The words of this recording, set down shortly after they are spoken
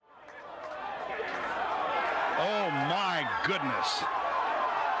Oh, my goodness.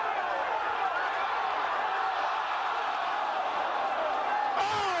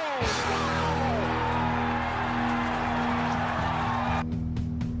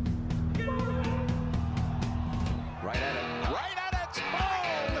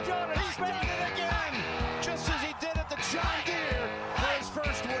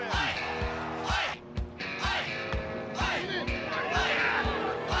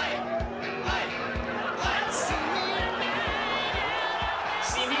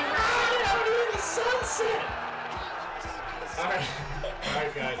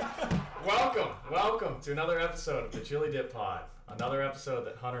 Alright guys, welcome to another episode of the Chili Dip Pod. Another episode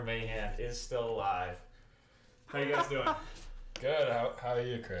that Hunter Mahan is still alive. How you guys doing? Good. How are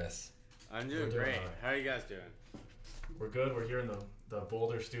you, Chris? I'm doing great. Right. How are you guys doing? We're good. We're here in the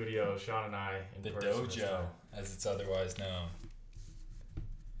Boulder studio, Sean and I. In the dojo, as it's otherwise known.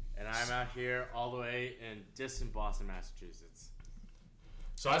 And I'm out here all the way in distant Boston, Massachusetts.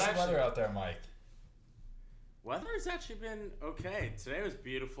 So how's the weather out there, Mike? Weather has actually been okay. Today was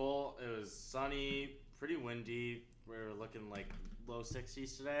beautiful. It was sunny, pretty windy. We were looking like low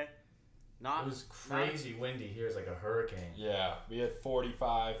 60s today. It was crazy windy here. It's like a hurricane. Yeah, we had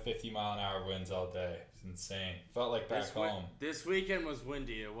 45, 50 mile an hour winds all day. It's insane. Felt like back home. This weekend was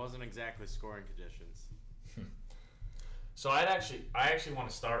windy. It wasn't exactly scoring conditions. So I actually want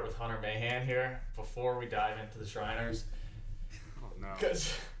to start with Hunter Mahan here before we dive into the Shriners. Oh no.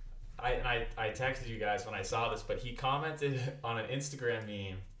 Because I texted you guys when I saw this, but he commented on an Instagram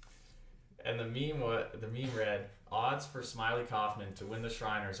meme, and the meme read, "Odds for Smiley Kaufman to win the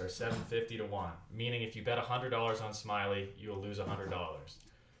Shriners are 750 to 1, meaning if you bet $100 on Smiley, you will lose $100."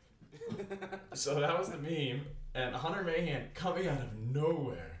 So that was the meme, and Hunter Mahan, coming out of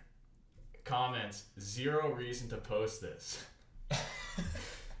nowhere, comments, "Zero reason to post this."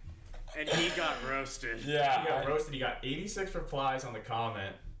 And he got roasted. Yeah, he got roasted. He got 86 replies on the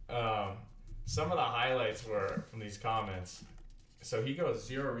comment. Some of the highlights were from these comments. So he goes,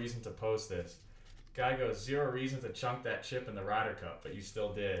 "Zero reason to post this." Guy goes, "Zero reason to chunk that chip in the Ryder Cup, but you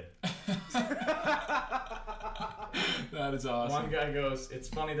still did." That is awesome. One guy goes, "It's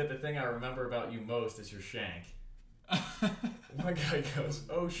funny that the thing I remember about you most is your shank." One guy goes,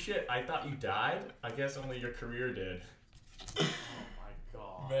 "Oh shit, I thought you died? I guess only your career did." Oh my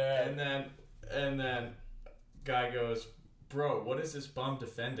god. Man. And then guy goes, "Bro, what is this bum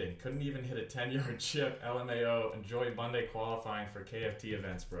defending? Couldn't even hit a 10-yard chip. LMAO. Enjoy Monday qualifying for KFT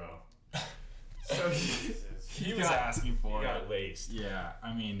events, bro." So he was asking for it. He it. got laced. Yeah,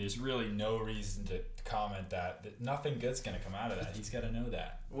 I mean, there's really no reason to comment that nothing good's going to come out of that. He's got to know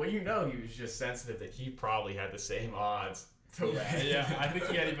that. Well, he was just sensitive that he probably had the same odds to win. Yeah, I think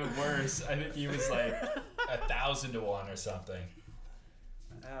he had even worse. I think he was like 1,000 to 1 or something.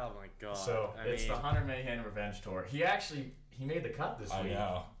 Oh my god. So it's the Hunter Mahan Revenge Tour. He made the cut this week. I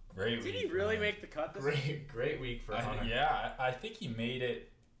know. Great week. Did he really make the cut this week? Great week for Hunter. Yeah, I think he made it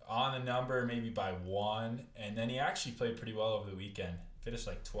on the number maybe by 1, and then he actually played pretty well over the weekend. Finished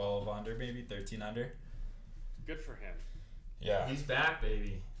like 12 under, maybe 13 under. Good for him. Yeah. He's back,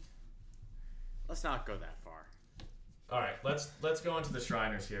 baby. Let's not go that far. All right, let's go into the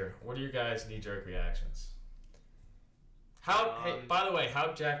Shriners here. What are your guys' knee-jerk reactions? Hey, by the way,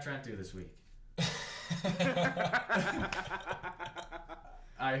 how'd Jack Trent do this week?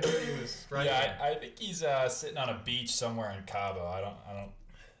 I heard he was striking. Yeah, I think he's sitting on a beach somewhere in Cabo. I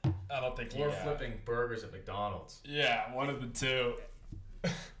don't think Or flipping burgers at McDonald's. Yeah, one of the two.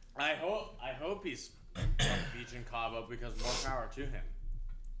 I hope he's on the beach in Cabo, because more power to him.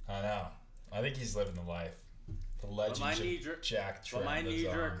 I know. I think he's living the life. The legend of Jack Trent. But my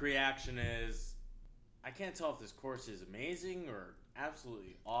knee-jerk reaction is, I can't tell if this course is amazing or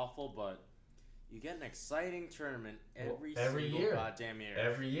absolutely awful, but you get an exciting tournament every single goddamn year.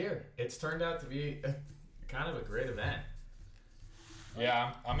 Every year. It's turned out to be kind of a great event.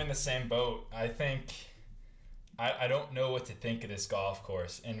 Yeah, I'm in the same boat. I think I don't know what to think of this golf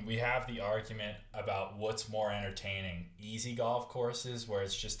course, and we have the argument about what's more entertaining: easy golf courses where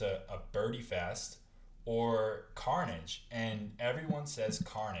it's just a birdie fest, or Carnage. And everyone says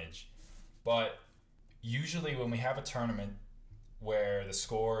Carnage, but usually when we have a tournament where the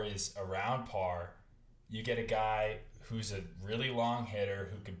score is around par, you get a guy who's a really long hitter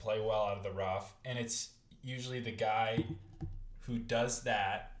who can play well out of the rough, and it's usually the guy who does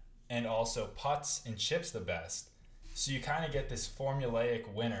that and also putts and chips the best. So you kind of get this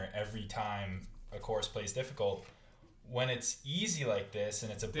formulaic winner every time a course plays difficult. When it's easy like this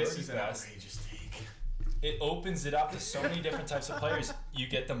and it's a birdie fest, this is an outrageous take. It opens it up to so many different types of players. You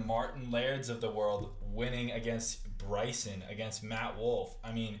get the Martin Lairds of the world winning against Bryson, against Matt Wolff.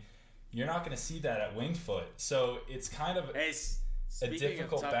 I mean, You're not going to see that at Winged Foot. So it's kind of a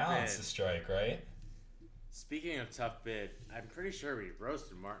difficult balance to strike, right? Speaking of tough bid, I'm pretty sure we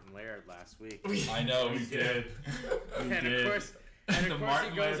roasted Martin Laird last week. I know, we did. Of course, the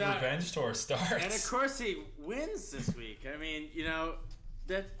Martin Laird revenge tour starts. And of course he wins this week. I mean,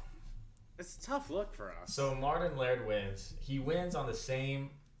 it's a tough look for us. So Martin Laird wins. He wins on the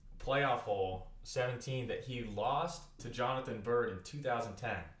same playoff hole, 17, that he lost to Jonathan Bird in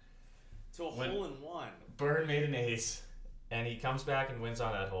 2010. To a hole-in-one. Bird made an ace, and he comes back and wins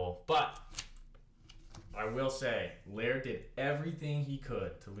on that hole. But I will say, Laird did everything he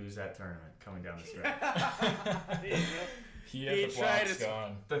could to lose that tournament coming down the stretch. He had the blocks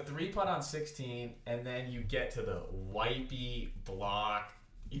going. The 3-putt on 16, and then you get to the wipey block,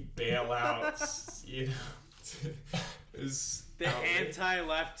 you bail out, the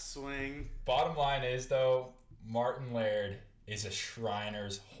anti-left swing. Bottom line is, though, Martin Laird is a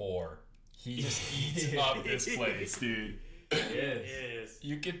Shriners whore. He just eats up this place, dude. It is.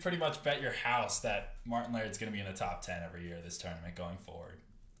 You could pretty much bet your house that Martin Laird's going to be in the top 10 every year this tournament going forward.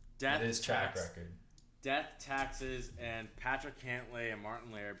 With his track record. Death, taxes, and Patrick Cantlay and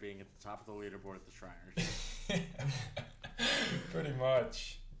Martin Laird being at the top of the leaderboard at the Shriners. Pretty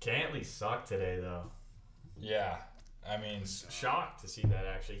much. Cantlay sucked today, though. Yeah. I mean, shocked to see that,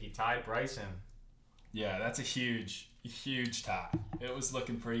 actually. He tied Bryson. Yeah, that's a huge tie. It was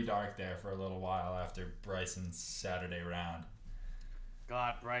looking pretty dark there for a little while after Bryson's Saturday round.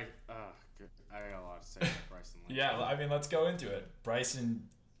 God, Bryson. I got a lot to say about Bryson. Yeah, I mean, let's go into it. Bryson,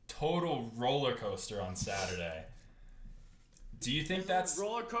 total roller coaster on Saturday. Do you think that's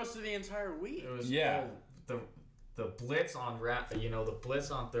roller coaster the entire week? It was the blitz on the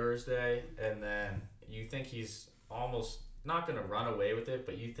blitz on Thursday, and then you think he's almost not going to run away with it,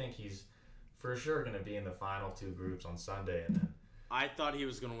 but you think he's for sure going to be in the final two groups on Sunday, and then I thought he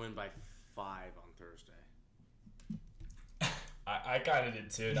was going to win by 5 on Thursday. I kind of did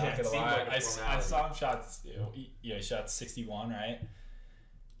too. Not gonna lie, I saw him shots. He shot 61, right?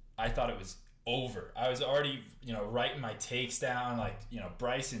 I thought it was over. I was already writing my takes down. Like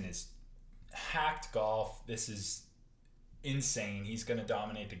Bryson is hacked golf. This is insane. He's gonna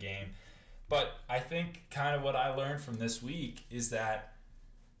dominate the game. But I think kind of what I learned from this week is that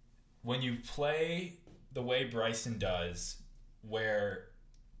when you play the way Bryson does, where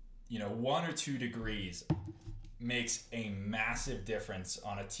 1 or 2 degrees makes a massive difference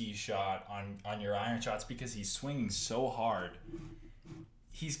on a tee shot, on your iron shots, because he's swinging so hard.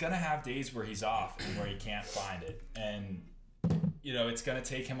 He's going to have days where he's off and where he can't find it. And, it's going to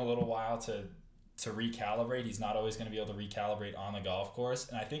take him a little while to recalibrate. He's not always going to be able to recalibrate on the golf course.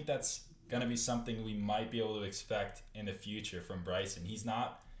 And I think that's going to be something we might be able to expect in the future from Bryson. He's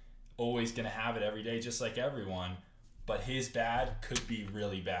not always going to have it every day, just like everyone. But his bad could be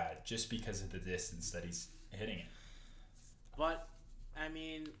really bad just because of the distance that he's hitting it. But I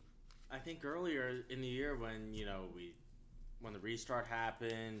mean, I think earlier in the year when when the restart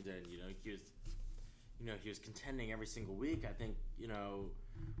happened and he was contending every single week, I think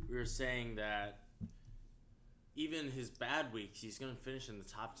we were saying that even his bad weeks, he's going to finish in the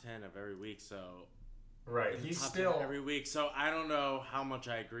top 10 of every week. So right, he's still every week. So I don't know how much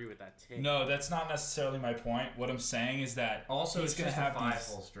I agree with that take. No, that's not necessarily my point. What I'm saying is that also he's going to have a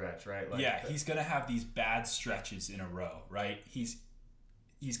 5-hole stretch, right? He's going to have these bad stretches in a row, right? He's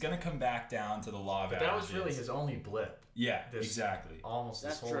going to come back down to the law of averages. That was really his only blip. Yeah, exactly. Almost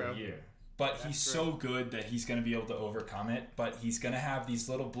this whole year. But he's so good that he's going to be able to overcome it. But he's going to have these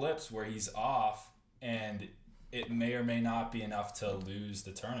little blips where he's off, and it may or may not be enough to lose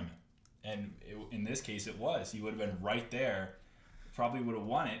the tournament. And in this case, it was. He would have been right there. Probably would have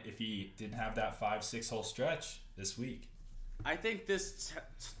won it if he didn't have that 5-6 hole stretch this week. I think this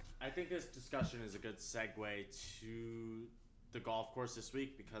discussion is a good segue to the golf course this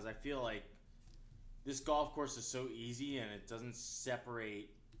week, because I feel like this golf course is so easy and it doesn't really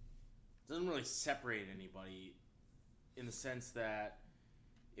separate anybody, in the sense that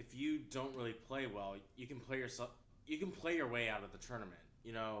if you don't really play well, you can play your way out of the tournament.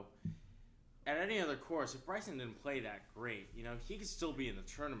 At any other course, if Bryson didn't play that great, he could still be in the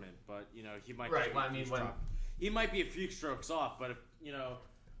tournament, but he might he might be a few strokes off. But if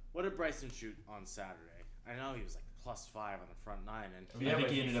what did Bryson shoot on Saturday? I know he was like +5 on the front 9, and I think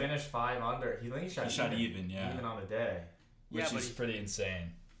he finished 5 under. He shot even, even on the day, which is pretty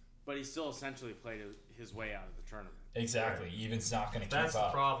insane. But he still essentially played his way out of the tournament. Exactly. Right. Even's not going to keep up. That's the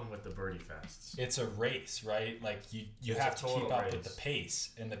problem with the birdie fests. It's a race, right? Like you have to keep up with the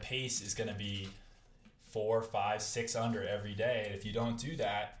pace, and the pace is going to be 4, 5, 6 under every day. And if you don't do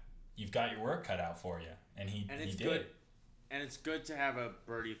that, you've got your work cut out for you. And he did. Good. and it's good to have a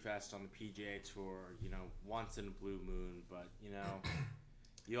birdie fest on the PGA Tour, once in a blue moon, but,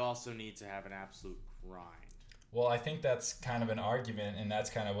 you also need to have an absolute grind. Well, I think that's kind of an argument, and that's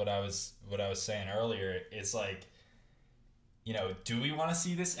kind of what I was saying earlier. It's like, do we want to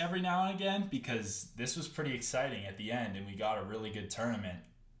see this every now and again? Because this was pretty exciting at the end, and we got a really good tournament.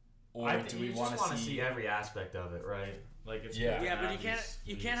 Or do we want to see every aspect of it, right? Like it's yeah, but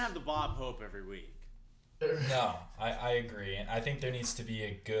you can't have the Bob Hope every week. No, I agree, and I think there needs to be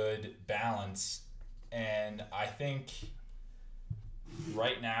a good balance, and I think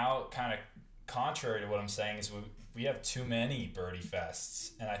right now, kind of contrary to what I'm saying, is we have too many birdie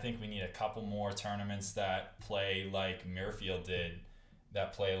fests, and I think we need a couple more tournaments that play like Muirfield did,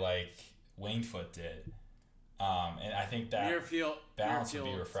 that play like Wingfoot did, and I think that balance would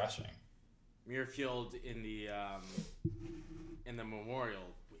be refreshing. Muirfield in the Memorial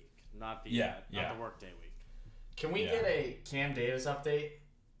week, not the workday week. Can we get a Cam Davis update?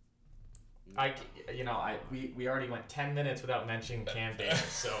 We already went 10 minutes without mentioning Cam Davis,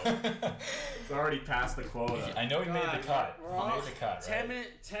 so it's already past the quota. I know he made the cut. He made the cut, 10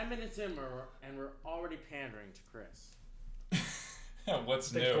 minutes in, and we're already pandering to Chris. What's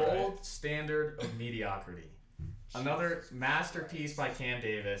the new? gold standard of mediocrity. Another masterpiece by Cam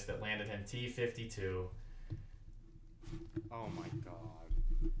Davis that landed him T52. Oh my god.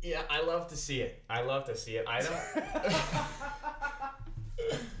 Yeah, I love to see it. I don't.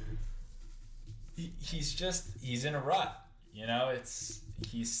 He's in a rut.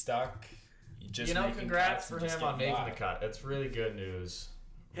 He's stuck. Congrats for him on making the cut. That's really good news.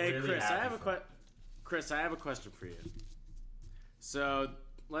 Hey, really Chris, I have a question for you. So,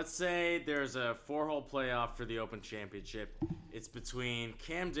 let's say there's a 4-hole playoff for the Open Championship. It's between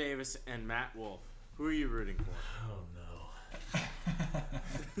Cam Davis and Matt Wolff. Who are you rooting for? Oh no.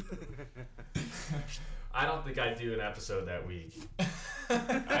 I don't think I'd do an episode that week.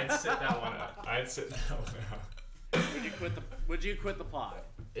 I'd sit that one out. Would you quit the pod?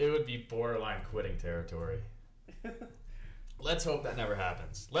 It would be borderline quitting territory. Let's hope that never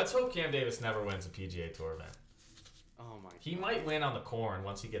happens. Let's hope Cam Davis never wins a PGA Tour event. Oh my god. He might win on the corn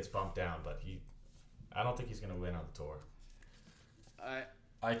once he gets bumped down, but I don't think he's going to win on the tour.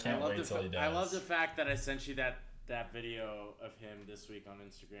 I can't wait till he does. I love the fact that I sent you that video of him this week on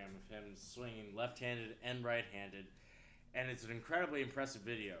Instagram of him swinging left-handed and right-handed, and it's an incredibly impressive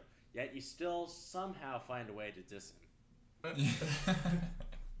video. Yet you still somehow find a way to diss him.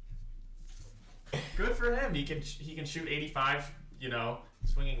 Good for him. He can shoot 85,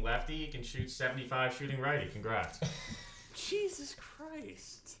 swinging lefty. He can shoot 75 shooting righty. Congrats. Jesus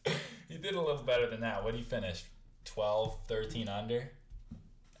Christ. He did a little better than that. What did he finish? 12, 13 under?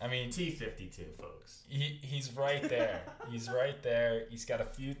 I mean, T52, folks. He's right there. He's right there. He's got a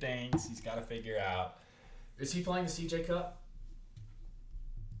few things he's got to figure out. Is he playing the CJ Cup?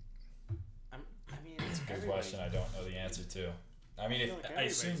 It's a good question. I don't know the answer to. I mean, I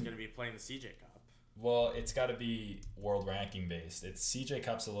assume he's going to be playing the CJ Cup. Well, it's got to be world ranking based. It's CJ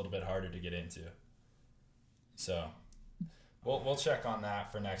Cup's a little bit harder to get into. So, we'll check on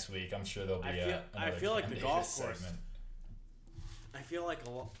that for next week. I'm sure there'll be another I feel like the golf course segment. I feel like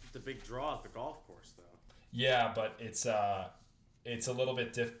the big draw at the golf course, though. Yeah, but it's a little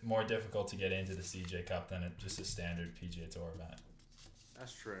bit more difficult to get into the CJ Cup than just a standard PGA Tour event.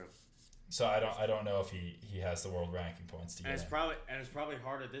 That's true. So I don't know if he has the world ranking points to get in. It's probably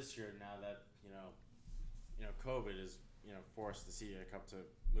harder this year now that COVID has forced the CJ Cup to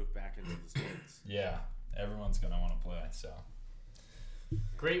move back into the States. Yeah, everyone's gonna want to play. So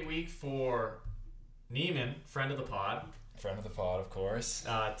great week for Neiman, friend of the pod. Friend of the pod, of course.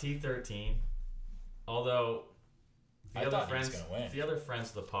 T13. Although I thought he was gonna win. The other friends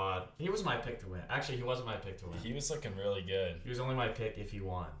of the pod, he was my pick to win. Actually, he wasn't my pick to win. He was looking really good. He was only my pick if he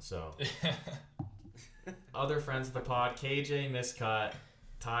won. So other friends of the pod, KJ miscut,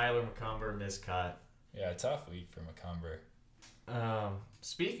 Tyler McCumber miscut. Yeah, tough week for McCumber.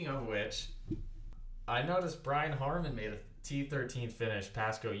 Speaking of which, I noticed Brian Harman made a T13 finish.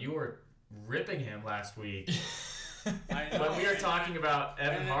 Pasco, you were ripping him last week. I know. When we were talking about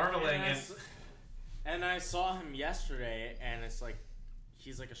Evan Harmeling and I saw him yesterday, and it's like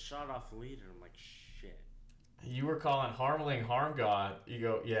he's like a shot off the lead, and I'm like, shit. You were calling Harmeling Harm God. You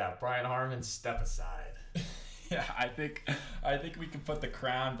go, yeah, Brian Harman, step aside. Yeah, I think we can put the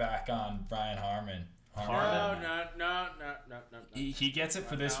crown back on Brian Harman. No. He gets it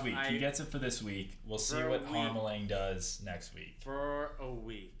for this week. He gets it for this week. We'll see what Harmeling does next week. For a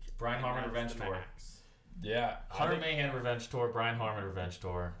week. Brian Harman Revenge Tour. Yeah. Hunter Mahan Revenge Tour, Brian Harman Revenge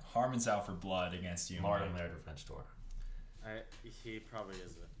Tour. Harman's out for blood against you. Martin Laird Revenge Tour. He probably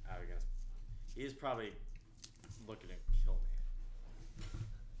is out against. He's probably looking to kill me.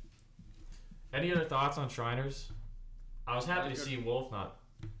 Any other thoughts on Shriners? I was happy to see Wolf not.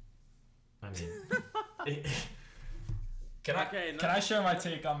 I mean, Can I share my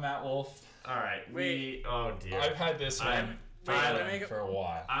take on Matt Wolf? all right. Wait. Oh dear. I've had this one for a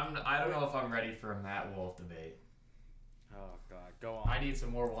while. I don't know if I'm ready for a Matt Wolf debate. Oh God, go on. I need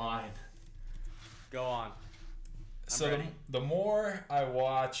some more wine. Go on. So the more I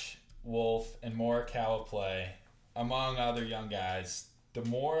watch Wolf and Morikawa play, among other young guys, the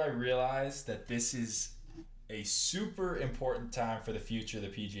more I realize that this is a super important time for the future of the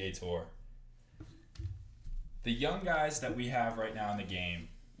PGA Tour. The young guys that we have right now in the game,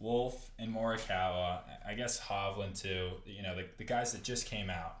 Wolf and Morikawa, I guess Hovland too, the guys that just came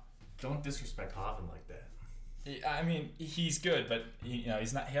out. Don't disrespect Hovland like that. I mean, he's good, but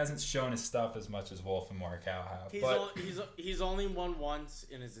he's not. He hasn't shown his stuff as much as Wolf and Morikawa have. He's only won once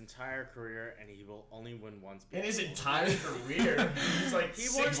in his entire career, and he will only win once. In his entire career, he's like he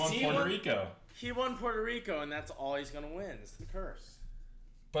won Puerto Rico. He won Puerto Rico, and that's all he's gonna win. It's the curse.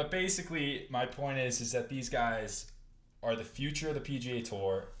 But basically, my point is that these guys are the future of the PGA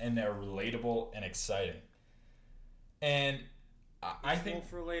Tour, and they're relatable and exciting. And I think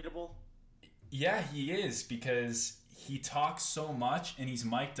Wolf relatable. Yeah, he is, because he talks so much and he's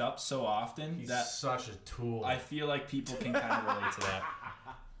mic'd up so often He's that such a tool. I feel like people can kind of relate to that.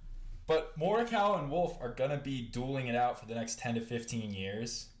 But Morikawa and Wolf are going to be dueling it out for the next 10 to 15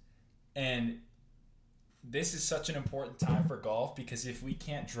 years. And this is such an important time for golf, because if we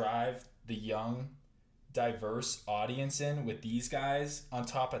can't drive the young, diverse audience in with these guys on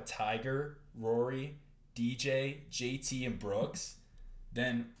top of Tiger, Rory, DJ, JT, and Brooks,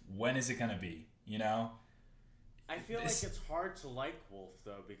 then when is it going to be, I feel like it's hard to like Wolf,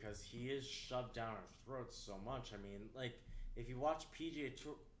 though, because he is shoved down our throats so much. I mean, like, if you watch PGA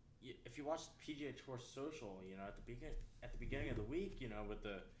Tour Social, at the beginning of the week,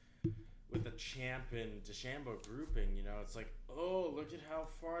 with the Champ and DeChambeau grouping, it's like, oh, look at how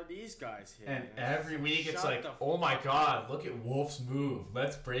far these guys hit. And every week it's like, oh my God, look at Wolf's move.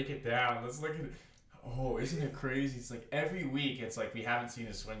 Let's break it down. Let's look at it. Oh, isn't it crazy? It's like every week it's like we haven't seen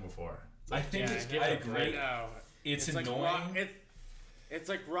his swing before. I think I agree. It's annoying. Like it's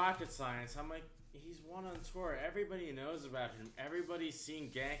like rocket science. I'm like, he's won on tour. Everybody knows about him. Everybody's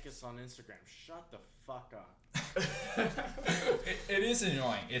seeing Gankus on Instagram. Shut the fuck up. It is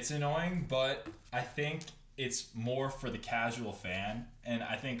annoying. It's annoying, but I think it's more for the casual fan. And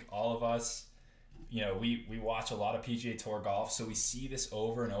I think all of us, we watch a lot of PGA Tour golf, so we see this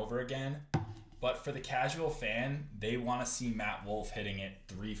over and over again. But for the casual fan, they want to see Matt Wolf hitting it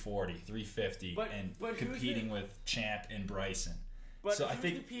 340, 350, and competing with Champ and Bryson. But so who's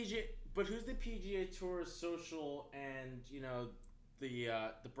the PGA Tour Social and the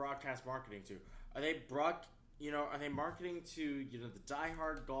broadcast marketing to? Are they marketing to the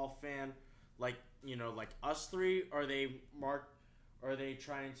diehard golf fan like us three? Or are they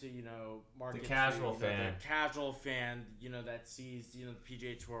trying to market the casual to, fan? The casual fan that sees the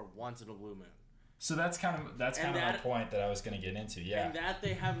PGA Tour once in a blue moon. So that's kind of my point that I was going to get into. Yeah, and that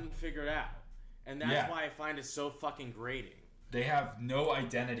they haven't figured out, and that's why I find it so fucking grating. They have no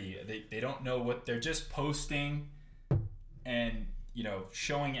identity. They don't know what they're just posting, and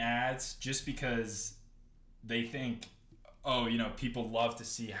showing ads just because they think, people love to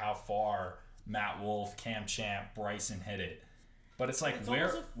see how far Matt Wolf, Cam Champ, Bryson hit it. But it's like,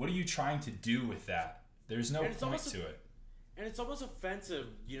 what are you trying to do with that? There's no point to it. And it's almost offensive,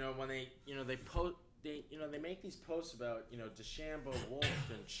 when they make these posts about, DeChambeau, Wolf,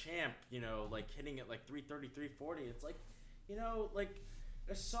 and Champ, hitting it like 330, 340. It's like,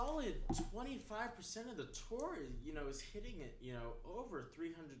 a solid 25% of the tour, is hitting it, over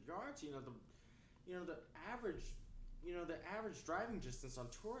 300 yards. The average driving distance on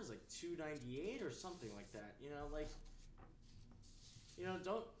tour is like 298 or something like that.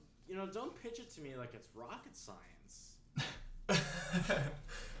 Don't pitch it to me like it's rocket science.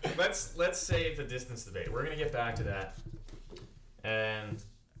 Let's save the distance debate. We're gonna get back to that, and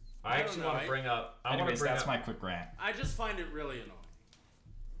I actually want to bring up. That's my quick rant. I just find it really annoying.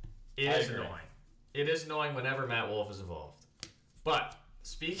 It is annoying. It is annoying whenever Matt Wolf is involved. But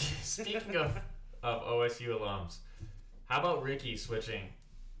speaking of OSU alums, how about Ricky switching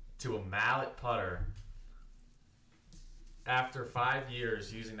to a mallet putter after 5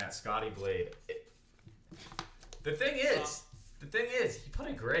 years using that Scotty blade? The thing is, he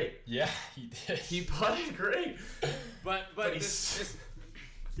putted great. Yeah, he did. He putted great. But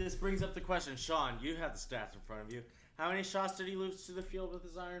this brings up the question, Sean. You have the stats in front of you. How many shots did he lose to the field with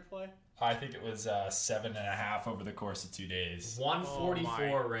his iron play? I think it was 7.5 over the course of 2 days.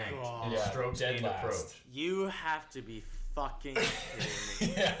 144 ranked. Yeah, strokes gained approach. You have to be fucking kidding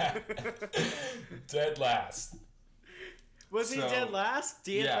me? Yeah. Dead last. Was he So, dead last?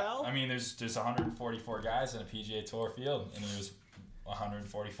 DFL? Yeah, I mean, there's 144 guys in a PGA Tour field, and he was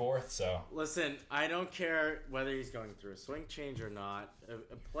 144th. So Listen, I don't care whether he's going through a swing change or not.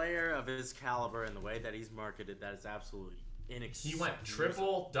 A player of his caliber and the way that he's marketed, that is absolutely inexcusable. He went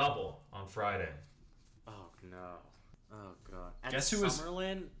triple-double on Friday. Oh, no. Oh, God. At Guess who was-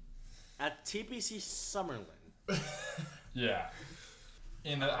 Summerlin? At TPC Summerlin. yeah,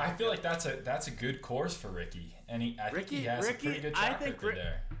 and I feel like that's a good course for Ricky, and I think he has a pretty good I track think record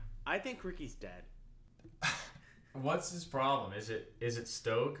there. I think Ricky's dead. What's his problem? Is it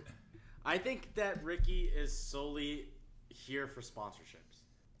Stoke? I think that Ricky is solely here for sponsorships.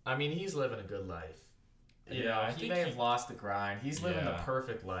 I mean, he's living a good life. You Yeah, know, I he think may have lost the grind. He's living the Yeah.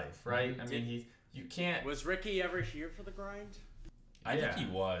 perfect life, right? I mean, you can't. Was Ricky ever here for the grind? I Yeah. think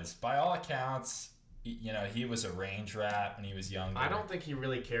he was, by all accounts. You know, he was a range rat when he was younger. I don't think he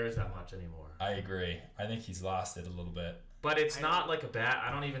really cares that much anymore. I agree. I think he's lost it a little bit. But it's not like a bad. I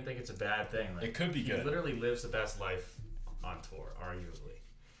don't even think it's a bad thing. Like, It could be he good. literally lives the best life on tour, arguably.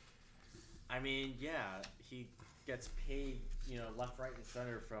 I mean, yeah, he gets paid, left, right, and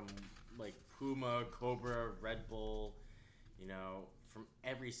center from like Puma, Cobra, Red Bull, from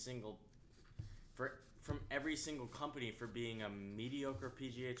every single company for being a mediocre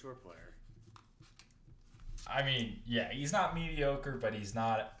PGA Tour player. I mean, yeah, he's not mediocre, but he's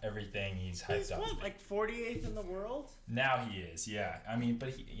not everything he's hyped He's up. to be. like 48th in the world? Now he is, yeah. I mean, but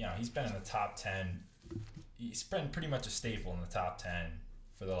he's been in the top 10. He's been pretty much a staple in the top 10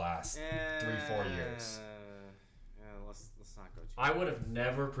 for the last 3-4 years. Yeah, let's not go too. I would have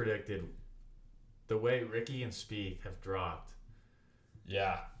never predicted the way Ricky and Spieth have dropped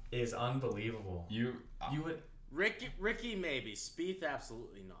Yeah, is unbelievable. you would. Ricky maybe, Spieth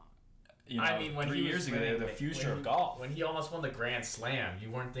absolutely not. I mean, when 3 he was years ago, they were the winning- future when of golf. When he almost won the Grand Slam,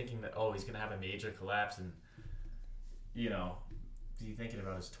 you weren't thinking that he's going to have a major collapse and be thinking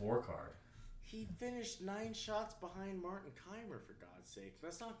about his tour card. He finished 9 shots behind Martin Keimer, for God's sake.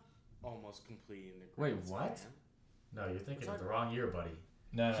 That's not almost completing the Grand Wait, what? Slam. No, you're thinking of the wrong year, buddy.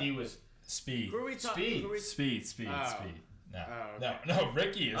 No, He was Speed. Who are we talking? Speed. Speed. Oh. No, Oh, okay. no,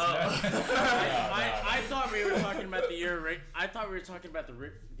 Ricky is Oh. not. I thought we were talking about the year. I thought we were talking about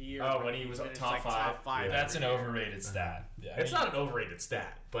the year. Oh, when he was finished, top five? five. Yeah. That's an overrated stat. Yeah, It's not an overrated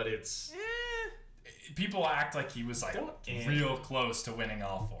stat, but it's. People act like he was like Don't- real close to winning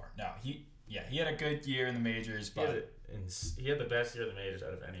all 4. No, he had a good year in the majors, but He had the best year of the majors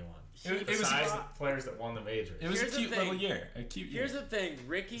out of anyone. It was- Besides the players that won the majors. it was Here's a the cute little thing. year. A cute year. Here's the thing,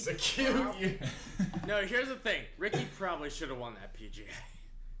 Ricky. It's a cute year. No, here's the thing. Ricky probably should have won that PGA.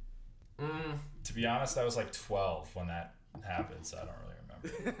 To be honest, I was like 12 when that happened, so I don't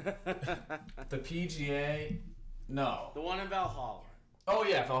really remember. The PGA, no. The one in Valhalla. Oh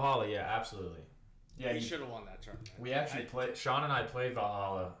yeah, Valhalla. Yeah, absolutely. Yeah, He should have won that tournament. we actually played. Sean and I played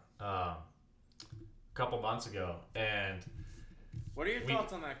Valhalla a couple months ago, and What are your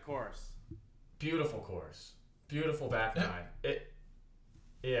thoughts on that course? beautiful course, beautiful back nine.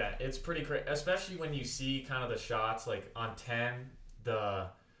 It's pretty great, especially when you see kind of the shots like on 10, the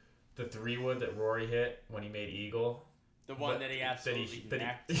 3-wood that Rory hit when he made eagle. The one that he absolutely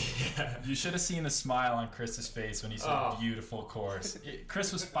necked. Yeah. You should have seen the smile on Chris's face when he saw Oh. beautiful course.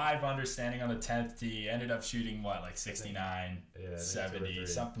 Chris was 5 under standing on the 10th tee, ended up shooting like 69, Yeah, I think 70, 2 or 3.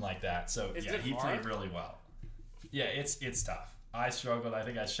 something like that. So Is yeah, it he hard? played really well. Yeah, it's tough. I struggled. I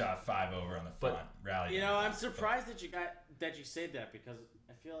think I shot 5 over on the But, front rally. I'm surprised that you said that because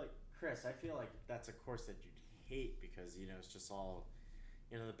I feel like that's a course that you'd hate because it's just all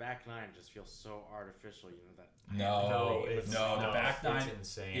the back nine just feels so artificial. That No, it's- the no, back it's nine.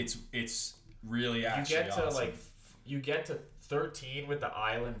 insane. It's really You actually get to awesome. you get to 13 with the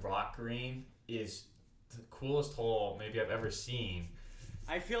island rock green is the coolest hole maybe I've ever seen.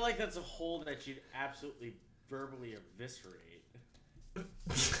 I feel like that's a hole that you'd absolutely verbally eviscerate.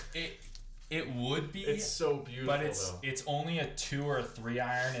 It would be. It's so beautiful, But though. it's only a 2 or a 3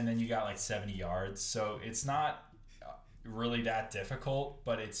 iron, and then you got like 70 yards. So it's not really that difficult,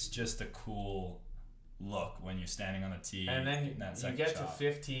 but it's just a cool look when you're standing on the tee. And then in that you second get shot. to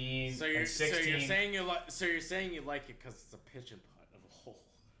 15 So you're and 16. saying you like it because it's a pitch and putt of a hole.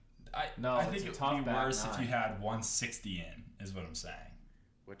 No, I it's think a it tough would be back worse if nine. you had 160 in, is what I'm saying.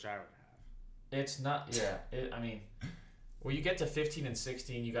 Which I would have. It's not. Yeah. Well, you get to 15 and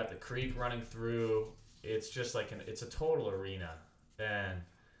 16. You got the creek running through. It's just like it's a total arena, and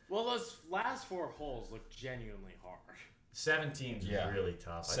Well, those last 4 holes look genuinely hard. 17 is Yeah. really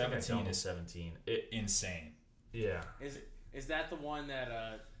tough. 17 I think I is 17. Insane. Yeah. Is that the one that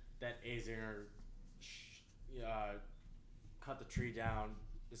Azinger cut the tree down,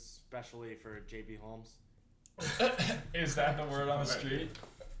 especially for JB Holmes. Is that the word on the street?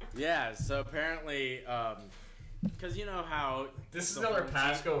 Yeah, so apparently, because you know how... This is the another home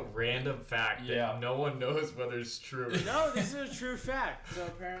Pasco random fact that Yeah. no one knows whether it's true. No, this is a true fact. So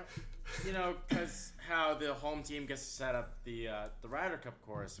apparently, you know, because how the home team gets to set up the Ryder Cup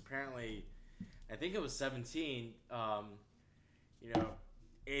course. Apparently, I think it was 17. You know,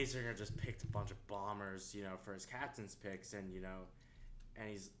 Azinger just picked a bunch of bombers, you know, for his captain's picks, and you know,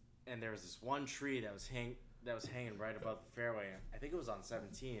 and there was this one tree that was hanging right above the fairway. I think it was on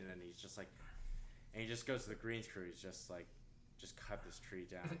 17, and he's just like, and he just goes to the greens crew. He's just like, just cut this tree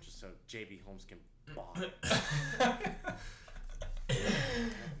down, just so JB Holmes can bomb it.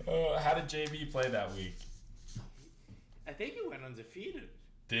 How did JB play that week? I think he went undefeated.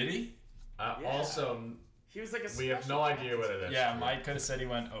 Did he? Yeah. Also, He was like a we have special no idea whether that's Yeah, true. Mike could have said he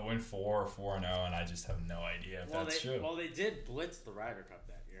went 0-4 or 4-0, and I just have no idea if that's true. Well, they did blitz the Ryder Cup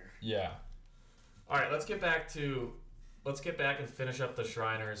that year. Yeah. All right, let's get back and finish up the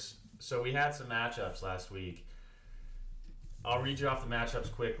Shriners. So we had some matchups last week. I'll read you off the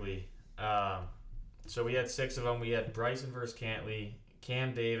matchups quickly. So we had 6 of them. We had Bryson versus Cantley,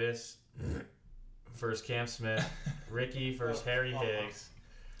 Cam Davis versus Cam Smith, Ricky versus Harry Higgs,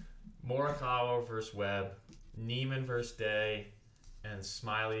 Morikawa versus Webb, Neiman versus Day, and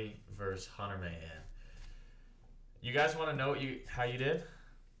Smiley versus Hunter Mahan. You guys want to know how you did?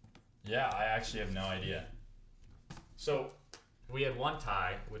 Yeah, I actually have no idea. So we had one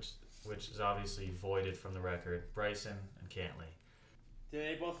tie, which is obviously voided from the record. Bryson and Cantley. Did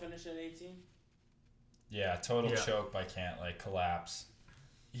they both finish at 18? Yeah, total Yeah. choke by Cantley, collapse.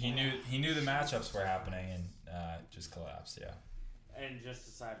 He knew the matchups were happening and just collapsed. Yeah. And just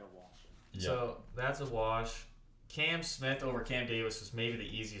decided to wash it. Yeah. So that's a wash. Cam Smith over Cam Davis was maybe the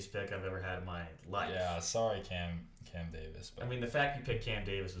easiest pick I've ever had in my life. Yeah, sorry, Cam Davis. But I mean, the fact you picked Cam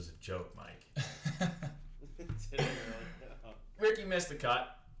Davis was a joke, Mike. Did it really? Ricky missed the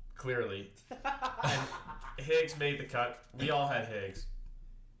cut, clearly. And Higgs made the cut. We all had Higgs.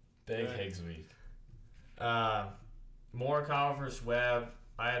 Big Right. Higgs week. Morikawa versus Webb.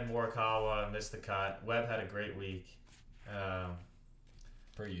 I had Morikawa, missed the cut. Webb had a great week.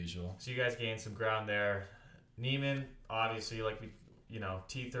 Per usual. So you guys gained some ground there. Neiman, obviously, like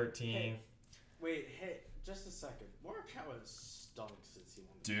T13. Wait, hey, just a second. Morikawa has stunk since he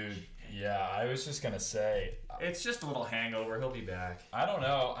won the Dude, British. yeah, I was just gonna say, It's just a little hangover. He'll be back. I don't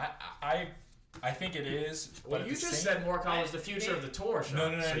know. I think it is. But Well, at you the just same- said Morikawa was the future of the tour.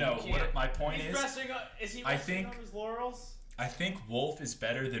 Sean, No. so you No. can't- What my point He's is, resting up. Is he I resting think- on his laurels? I think Wolf is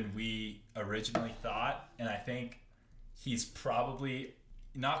better than we originally thought, and I think he's probably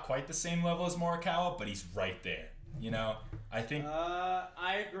not quite the same level as Morikawa, but he's right there. You know, I think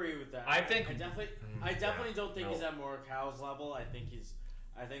I agree with that. I think- I definitely don't think he's at Morikawa's level. I think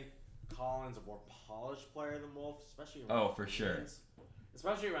Colin's a more polished player than Wolf, especially around the greens.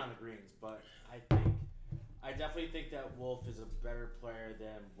 Especially around the greens. But I definitely think that Wolf is a better player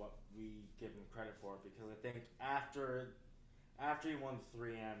than what we give him credit for, because I think after he won the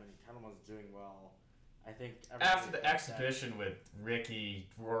 3M and he kind of was doing well, I think After the exhibition with Ricky,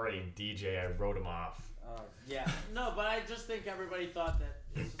 Rory, and DJ, I wrote him off. Yeah, no, but I just think everybody thought that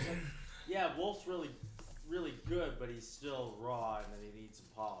it's just like, yeah, Wolf's really, really good, but he's still raw and then he needs some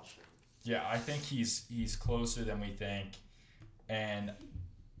polishing. yeah, I think he's closer than we think, and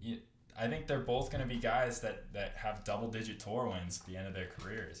I think they're both going to be guys that have double-digit tour wins at the end of their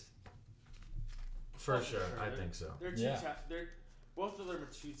careers. For Oh, sure, I think so. They're too Yeah. both of them are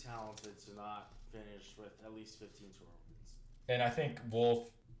too talented to not finish with at least 15 tour wins. And I think Wolf,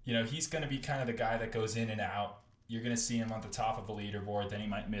 he's going to be kind of the guy that goes in and out. You're going to see him on the top of a leaderboard, then he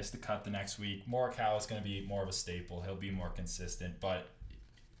might miss the cut the next week. Morikawa is going to be more of a staple. He'll be more consistent, but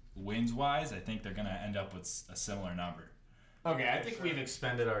wins-wise, I think they're going to end up with a similar number. Okay, I think we've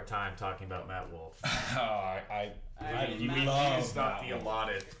expended our time talking about Matt Wolf. I mean, We love used up Matt the Wolf.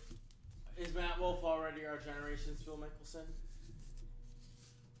 allotted. Is Matt Wolf already our generation's Phil Mickelson?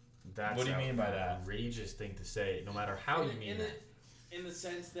 That's What do you an mean by that? outrageous thing to say, no matter how you mean that. In the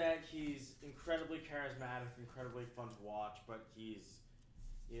sense that he's incredibly charismatic, incredibly fun to watch, but he's,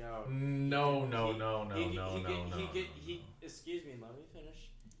 No. Excuse me, let me finish.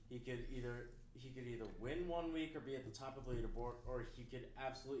 He could either win one week or be at the top of the leaderboard, or he could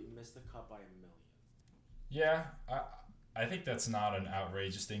absolutely miss the cut by a million. Yeah, I think that's not an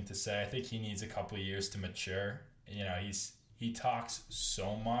outrageous thing to say. I think he needs a couple of years to mature. He talks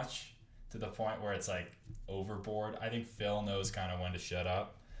so much to the point where it's like overboard. I think Phil knows kind of when to shut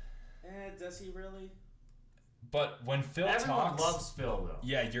up. Does he really? But when Phil Everyone talks, loves Phil, though.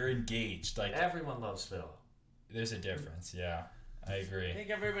 yeah, you're engaged. Like Everyone loves Phil. There's a difference. Yeah, I I agree. think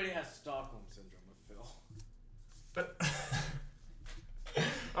everybody has Stockholm syndrome with Phil. But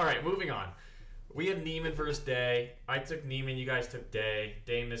all right, moving on. We had Neiman versus Day. I took Neiman. You guys took Day.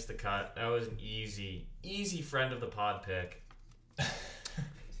 Day missed the cut. That was an easy friend of the pod pick.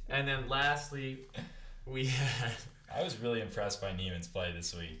 And then lastly, we had. I was really impressed by Neiman's play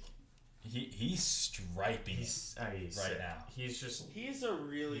this week. He's striping He's right now. He's a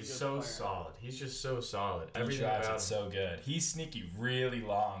really He's good so player. solid. He's just so solid. He Everything drives about it him. so good. He's sneaky really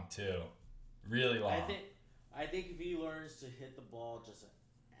long too. Really long. I think if he learns to hit the ball just an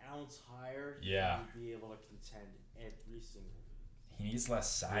ounce higher, Yeah. he'll be able to contend every single week. He needs less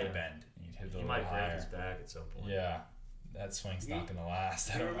side Yeah. bend. He'd hit it a He little might break higher. his back at some point. Yeah, that swing's not gonna last.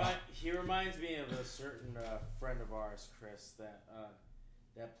 I He, don't know. he reminds me of a certain friend of ours, Chris, that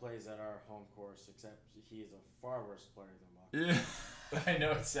plays at our home course, except he is a far worse player than Mock. Yeah, I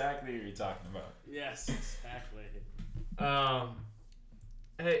know exactly what you're talking about. Yes, exactly.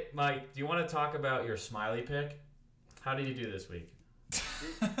 Hey, Mike, do you want to talk about your Smiley pick? How did you do this week?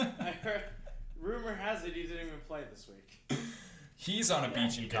 I heard, rumor has it he didn't even play this week. He's on a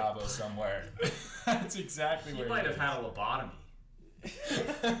beach in Cabo somewhere. That's exactly He where might he have had a lobotomy.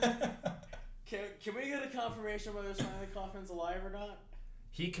 Can we get a confirmation whether Smiley Kaufman's alive or not?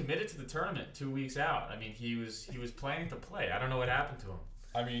 He committed to the tournament 2 weeks out. I mean, he was planning to play. I don't know what happened to him.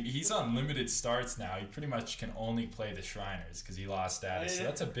 I mean, he's on limited starts now. He pretty much can only play the Shriners because he lost status. So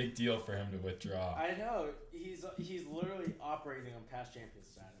that's a big deal for him to withdraw. I know he's literally operating on past champion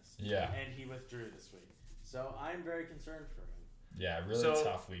status. Yeah. And he withdrew this week, so I'm very concerned for him. Yeah, really So-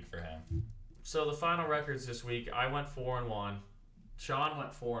 tough week for him. So the final records this week, I went 4-1. Sean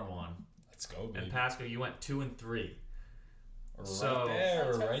went 4-1. Let's go, baby. And Pascal, you went 2-3. Right So-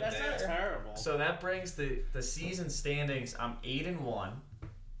 there, right That's there. not terrible. So that brings the season standings. I'm 8-1.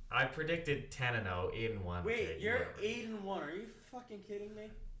 I predicted 10-0, 8-1. Wait, Okay, you're whatever. 8-1. Are you fucking kidding me?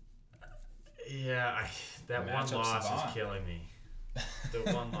 Yeah, that one Matchup loss savant. is killing me. The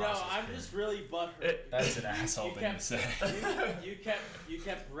one loss. No, is I'm killing just really butthurt. It- That's an asshole You thing kept- to say. you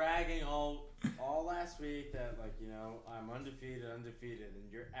kept bragging all last week that I'm undefeated,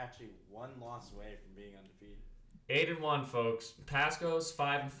 and you're actually one loss away from being undefeated. 8-1, folks. Pasco's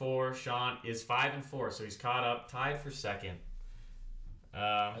 5-4. Sean is 5-4, so he's caught up, tied for second.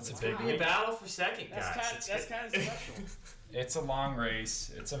 That's a it's big gonna be a week. battle for second, guys. That's kind of special. It's a long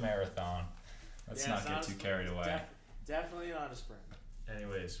race. It's a marathon. Let's Yeah, not it's get a too sprint. carried away. Definitely not a sprint.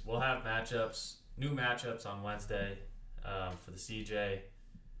 Anyways, we'll have new matchups on Wednesday for the CJ.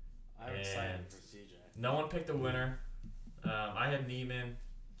 I'm excited And- for CJ. No one picked a winner. I had Neiman.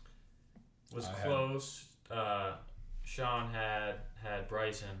 Was I had- close. Sean had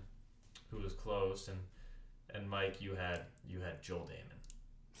Bryson, who was close, and Mike, you had Joel Damon.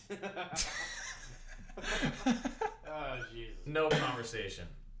 Oh Jesus. No conversation.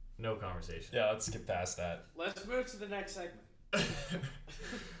 No conversation. Yeah, let's get past that. Let's move to the next segment.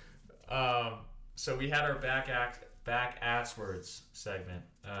 So we had our back asswards segment,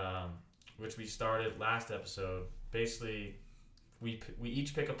 which we started last episode. Basically, we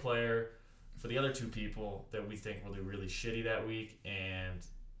each pick a player for the other two people that we think will do really shitty that week, and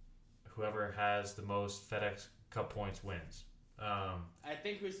whoever has the most FedEx Cup points wins. I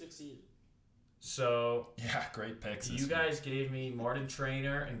think we succeeded. So Yeah, great picks. this you week. guys gave me Martin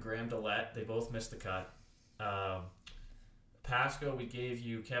Trainer and Graham Dillette. They both missed the cut. Pasco, we gave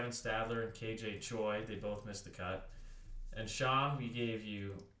you Kevin Stadler and KJ Choi. They both missed the cut. And Sean, we gave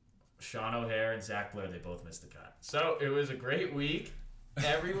you Sean O'Hare and Zach Blair. They both missed the cut. So it was a great week.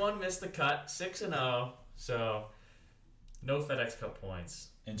 Everyone missed the cut, 6-0. So no FedEx Cup points.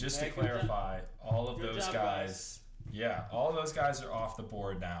 And just Yeah, to good job. clarify, all of Good those job, guys, yeah, all of those guys are off the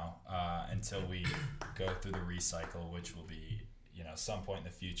board now until we go through the recycle, which will be, some point in the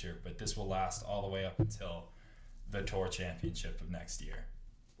future. But this will last all the way up until the Tour Championship of next year.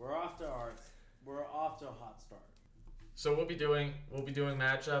 We're off to a hot start. So we'll be doing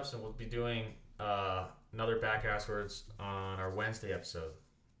matchups, and we'll be doing another back asswards on our Wednesday episode.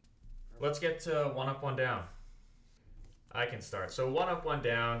 Let's get to one up, one down. I can start. So one up, one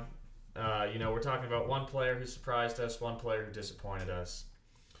down. We're talking about one player who surprised us, one player who disappointed us.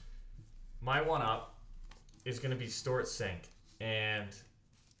 My one up is going to be Stuart Sink, and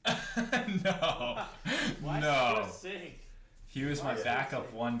No. Why No. Stuart Sink? He was my Why backup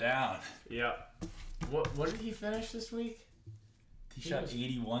Stuart one down. yeah, what did he finish this week? He He shot was-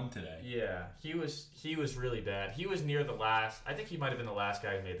 81 today. Yeah, he was really bad. He was near the last. I think he might have been the last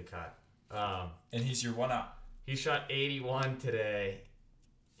guy who made the cut. And he's your one up. He shot 81 today.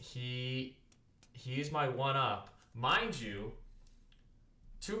 He's my one up. Mind you,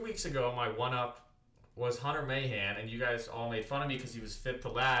 2 weeks ago my one up was Hunter Mahan, and you guys all made fun of me because he was fifth to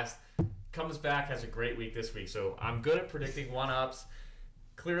last. Comes back, has a great week this week. So I'm good at predicting one-ups.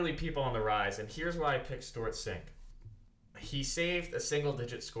 Clearly people on the rise. And here's why I picked Stuart Sink. He saved a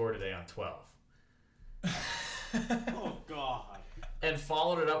single-digit score today on 12. Oh, God. And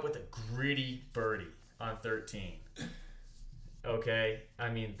followed it up with a gritty birdie on 13. Okay? I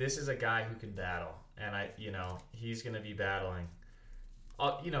mean, this is a guy who can battle. And, he's going to be battling.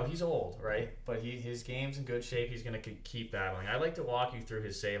 He's old, right? But his game's in good shape. He's going to keep battling. I'd like to walk you through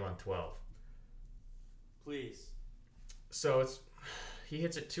his save on 12. Please. So he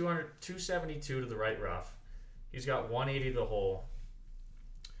hits it 272 to the right rough. He's got 180 to the hole.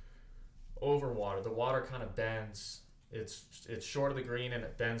 Over water. The water kind of bends. It's short of the green and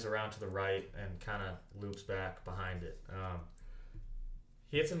it bends around to the right and kind of loops back behind it.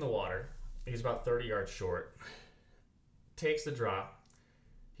 He hits in the water. He's about 30 yards short. Takes the drop.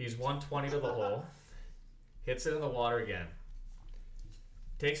 He's 120 to the hole. Hits it in the water again.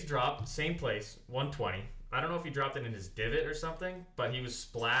 Takes a drop, same place, 120. I don't know if he dropped it in his divot or something, but he was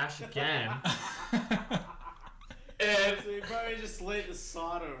splash again. And So he probably just laid the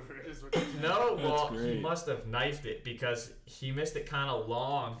sod over it. no, well, great. he must have knifed it because he missed it kind of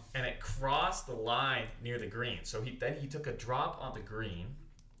long and it crossed the line near the green. So he took a drop on the green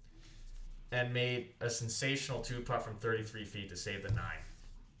and made a sensational 2-putt from 33 feet to save the 9.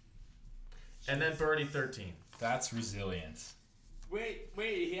 And then birdie 13. That's resilience. Wait,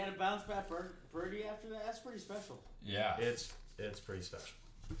 he had a bounce back birdie after that? That's pretty special. Yeah. It's pretty special.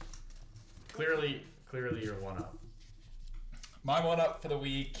 Clearly you're one up. My one up for the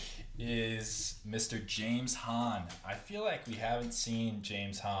week is Mr. James Hahn. I feel like we haven't seen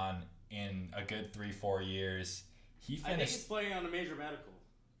James Hahn in a good 3-4 years. He I think finished. he's playing on a major medical.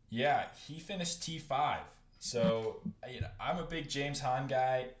 Yeah, he finished T5. So I'm a big James Hahn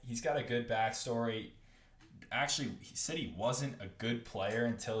guy. He's got a good backstory. Actually, he said he wasn't a good player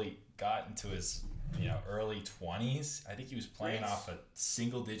until he got into his early 20s. I think he was playing off a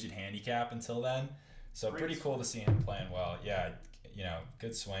single-digit handicap until then. So pretty cool to see him playing well. Yeah,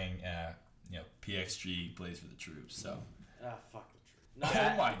 good swing. PXG plays for the troops. So. Fuck the truth.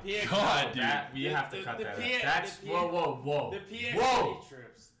 Oh my God, dude! We have to cut that out. That's the whoa. The PXG Whoa.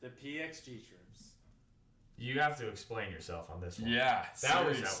 troops. The PXG troops. You have to explain yourself on this one. Yeah, That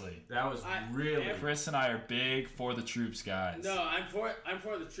seriously. was really. Chris and I are big for the troops, guys. No, I'm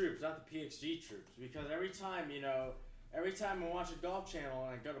for the troops, not the PXG troops. Because every time I watch a golf channel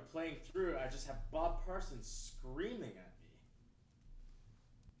and I go to playing through, I just have Bob Parsons screaming at me.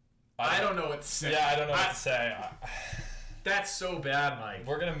 I don't know what to say. Yeah, I don't know what to say. That's so bad, Mike.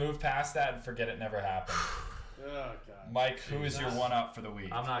 We're gonna move past that and forget it never happened. Oh God. Mike, who is your one up for the week?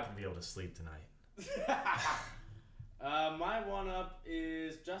 I'm not gonna be able to sleep tonight. My one up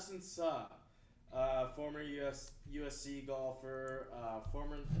is Justin Suh, former USC golfer,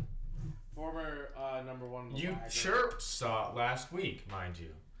 former number one. You Liger. chirped Saw last week, mind you.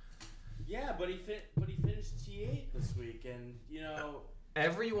 Yeah, but he finished T8 this week, and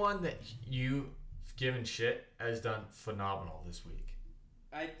Everyone that you've given shit has done phenomenal this week.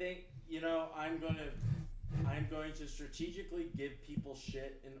 I think I'm going to strategically give people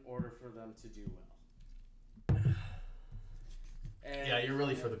shit in order for them to do well. And Yeah, you're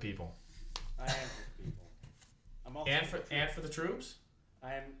really for the people. I am for the people. I'm also For the troops.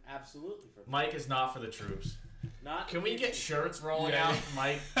 I am absolutely for the Mike is not for the troops. Not Can we get shirts rolling Yeah. out?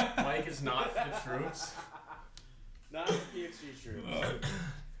 Mike is not for the troops. not the PXG troops.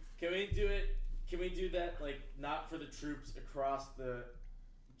 Can we do it? Can we do that not for the troops across the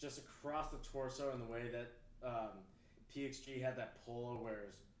torso in the way that PXG had that polo where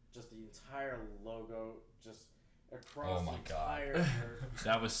it's just the entire logo just across the entire shirt.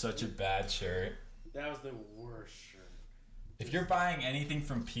 That was such a bad shirt. That was the worst shirt. If you're buying anything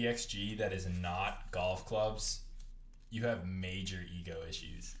from PXG that is not golf clubs, you have major ego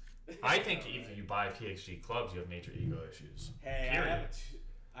issues. I think if you buy PXG clubs, you have major ego issues. Hey, Period.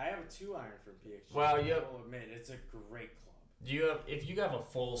 I have a 2-iron from PXG. Well, I you have- will admit it's a great club. If you have a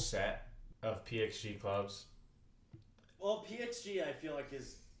full set of PXG clubs, Well, PXG I feel like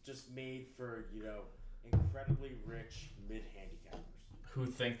is just made for incredibly rich mid-handicappers. who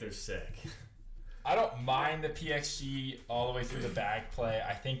think they're sick. I don't mind the PXG all the way through the bag play.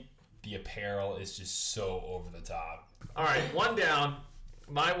 I think the apparel is just so over the top. All right, one down.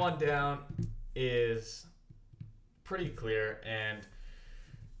 My one down is pretty clear, and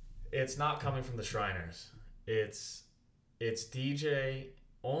it's not coming from the Shriners. It's DJ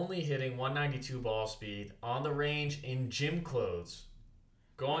only hitting 192 ball speed on the range in gym clothes,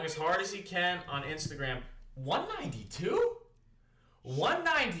 going as hard as he can on Instagram. 192?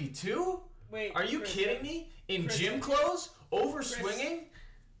 192? wait. Are you Chris, kidding me? In Chris, gym clothes? Over swinging?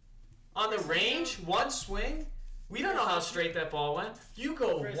 On the Chris, range? One swing? We don't know how straight that ball went. You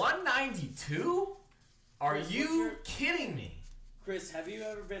go Chris, 192? Are Chris, you kidding me? Chris, have you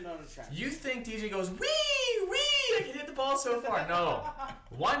ever been on a track? You think DJ goes, wee, I can hit the ball so far. No.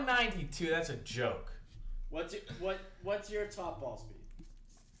 192, that's a joke. What's your top ball speed?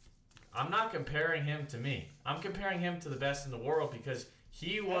 I'm not comparing him to me. I'm comparing him to the best in the world because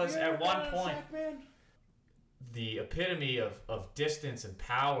he was Have you ever at one been on a point track, man? the epitome of distance and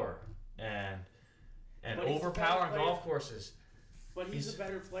power and But he's a overpower on better golf player. courses. But he's a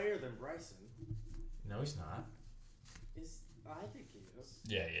better player than Bryson. No, he's not. I think he is.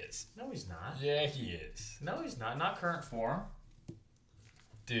 Yeah, he is. No, he's not. Yeah, he is. No, he's not. Not current form.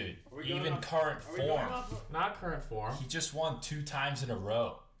 Dude, Are we going even off- current Are we going form. off of- Not current form. He just won 2 times in a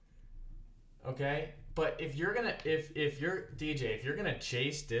row. Okay? But if you're gonna if you're DJ, if you're gonna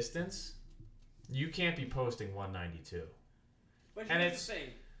chase distance, you can't be posting 192. But And here's it's- the thing: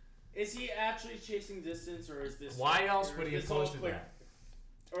 is he actually chasing distance, or is this? Why else or would is he have this all posted that?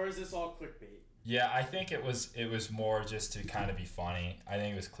 Or is this all clickbait? Yeah, I think it was more just to kind of be funny. I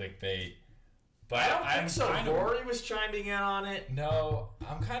think it was clickbait. But I don't I'm think so. kind of- Rory was chiming in on it. No,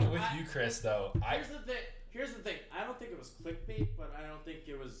 I'm kind of with you, Chris. Though Here's the thing. I don't think it was clickbait, but I don't think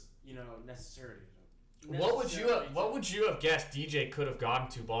it was necessarily. What would you have guessed DJ could have gotten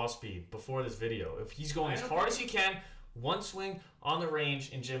to ball speed before this video? If he's going I as don't hard as think- he can, one swing on the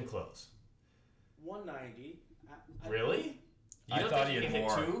range in gym clothes. 190. Really? You I don't thought think he can had hit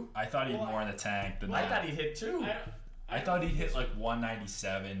more. two? I thought he had Well, more in the tank than I that. thought he'd hit two. I thought he'd hit like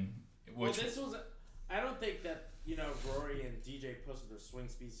 197, which Well, this was. I don't think that Rory and DJ posted their swing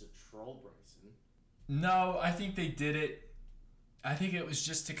speeds to troll Bryson. no, I think they did it. I think it was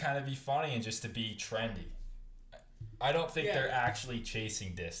just to kind of be funny and just to be trendy. I don't think Yeah. they're actually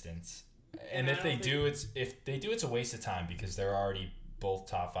chasing distance. And I if they don't do, it's a waste of time because they're already both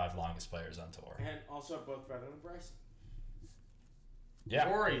top 5 longest players on tour. And also both better than Bryson. Yeah,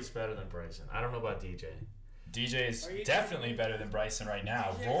 Rory's better than Bryson. I don't know about DJ. DJ is Are you definitely better than Bryson right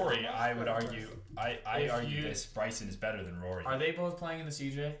now. Yeah, Rory, he's I would better than argue. Bryson. I If argue you- this. Bryson is better than Rory. Are they both playing in the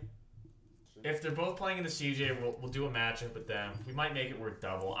CJ? If they're both playing in the CJ, we'll do a matchup with them. We might make it worth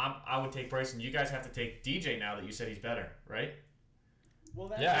double. I would take Bryson. You guys have to take DJ now that you said he's better, right? Well,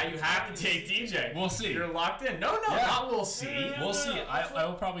 that's Yeah, Now you have to take DJ. We'll see. You're locked in. No, Yeah. not we'll see. Yeah. We'll see. That's I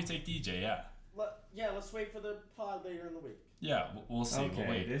will probably take DJ. Yeah. Let's wait for the pod later in the week. Yeah, we'll see. We'll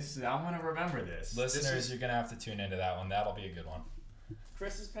wait. I'm gonna remember this. Listeners, you're gonna have to tune into that one. That'll be a good one.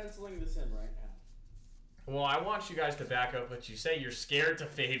 Chris is penciling this in right now. Well, I want you guys to back up what you say. You're scared to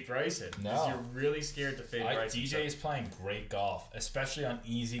fade Bryson. 'Cause No. You're really scared to fade Bryson. DJ is playing great golf, especially on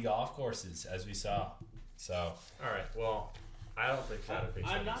easy golf courses, as we saw. So All right. Well, I don't think Saturday.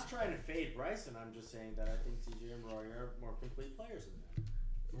 I'm not trying to fade Bryson. I'm just saying that I think TJ and Rory are more complete players than that.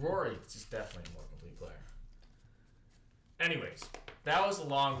 Rory is definitely a more complete player. Anyways, that was a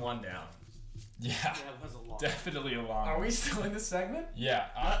long one down. yeah, That was a long. definitely a long. Are we still in this segment? Yeah.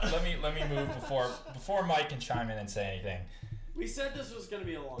 Let me move before Mike can chime in and say anything. We said this was going to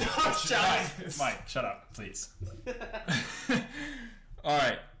be a long. Mike, shut up, please. All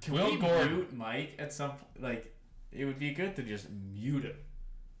right. Can Will we Gordon. mute Mike at some like? It would be good to just mute him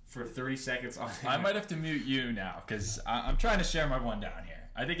for 30 seconds on. I might have to mute you now because I'm trying to share my one down here.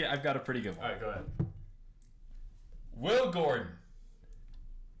 I think I've got a pretty good one. All right, go ahead. Will Gordon.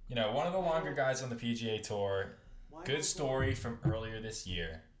 One of the longer guys on the PGA Tour. Why Good not story from earlier this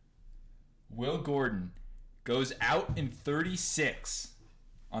year. Will Gordon goes out in 36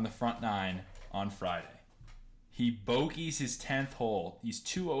 on the front 9 on Friday. He bogeys his 10th hole. He's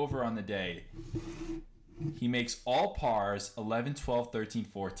 2 over on the day. He makes all pars 11, 12, 13,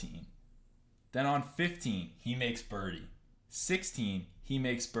 14. Then on 15, he makes birdie. 16, he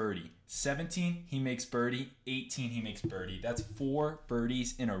makes birdie. 17, he makes birdie. 18, he makes birdie. That's 4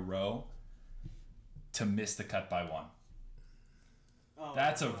 birdies in a row to miss the cut by 1. Oh,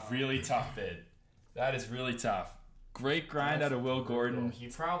 That's a wow. really tough bid. That is really tough. Great grind out of Will Gordon. He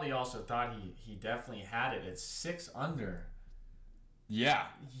probably also thought he definitely had it at 6 under. Yeah.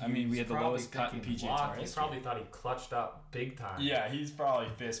 I mean, we He's had the probably lowest cut in thinking PGA lock. Tour He history. probably thought he clutched up big time. Yeah, he's probably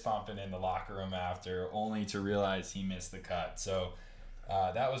fist pumping in the locker room after, only to realize he missed the cut. So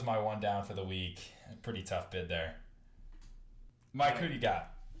that was my one down for the week. A pretty tough bid there. Mike, who do you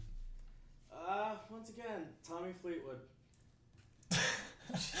got? Once again, Tommy Fleetwood.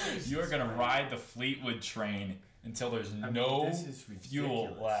 You are going to ride the Fleetwood train until there's no this is fuel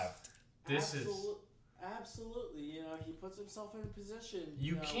ridiculous. left. This is. Absolutely. He puts himself in a position.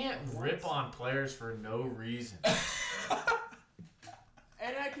 You can't once- rip on players for no reason.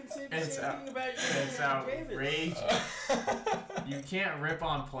 And I can say the It's same thing about you. It's outrageous. You can't rip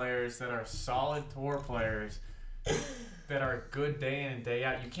on players that are solid tour players that are good day in and day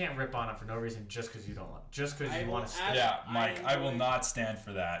out. You can't rip on them for no reason just because you don't like, just because you want to stay. Yeah, Mike, I will not stand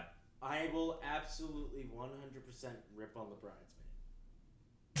for that. I will absolutely 100% rip on the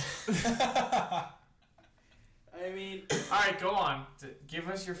bridesmaid. I mean, All right, go on. Give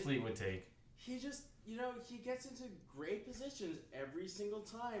us your Fleetwood take. he just, he gets into great positions every single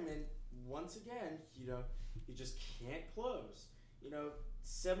time, and once again, he just can't close.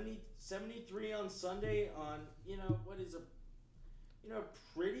 73 on Sunday on, what is a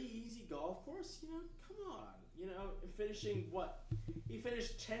pretty easy golf course. Come on. And finishing what? He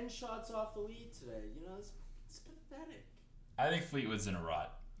finished 10 shots off the lead today. It's pathetic. I think Fleetwood's in a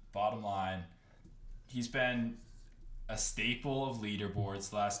rut. Bottom line, he's been a staple of leaderboards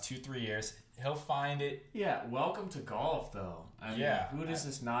the last 2-3 years. He'll find it. Yeah, welcome to golf, though. I mean, who does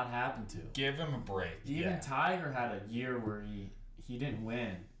this not happen to? Give him a break. Even Tiger had a year where he didn't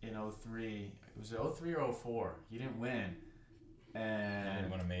win in 03. It was 03 or 04. He didn't win. And He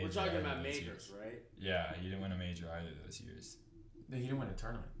didn't win a major. We're talking either about of those majors, years. right? Yeah, he didn't win a major either of those years. he didn't win a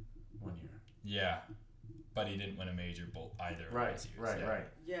tournament one year. Yeah, but he didn't win a major either of those years. Right.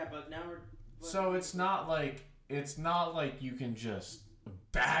 Yeah, but now we're. So it's not like you can just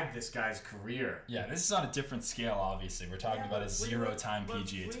bag this guy's career. Yeah, this is on a different scale, obviously. We're talking about a zero-time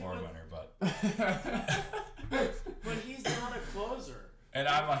PGA Tour winner, but... But he's not a closer. And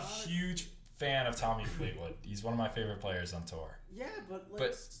I'm a huge fan of Tommy Fleetwood. He's one of my favorite players on tour. Yeah, but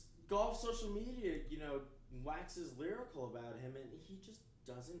golf social media, waxes lyrical about him, and he just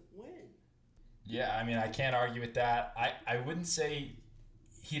doesn't win. Yeah, I mean, I can't argue with that. I wouldn't say...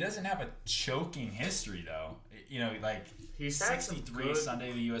 He doesn't have a choking history, though. He's had some 63 good, Sunday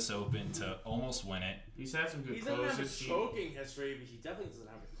at the U.S. Open to almost win it. He's had some good He doesn't have a closes. choking history, but he definitely doesn't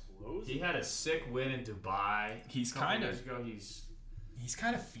have a closing. He had a sick win in Dubai. He's a couple kind of- years ago. He's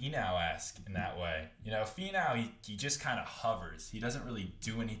kind of Finau-esque in that way. Finau, he just kind of hovers. He doesn't really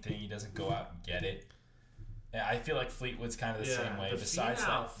do anything. He doesn't go out and get it. And I feel like Fleetwood's kind of the same way. The Besides Finau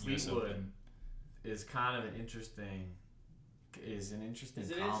that, US Fleetwood Open. is kind of an interesting. Is an interesting.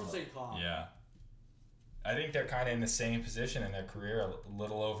 It's an combo. interesting call. Yeah. I think they're kind of in the same position in their career, a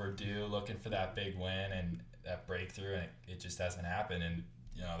little overdue, looking for that big win and that breakthrough, and it just hasn't happened. And,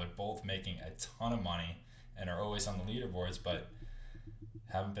 they're both making a ton of money and are always on the leaderboards, but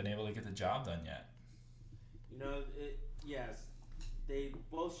haven't been able to get the job done yet. Yes, they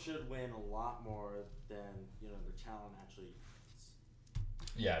both should win a lot more than, their talent actually.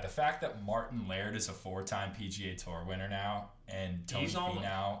 Yeah, the fact that Martin Laird is a 4-time PGA Tour winner now, and Tony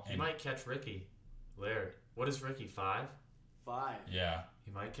Finau, He and might catch Ricky Laird. What is Ricky, 5? 5. yeah,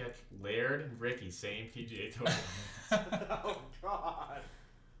 He might catch Laird and Ricky, same PGA Tour. Oh, God.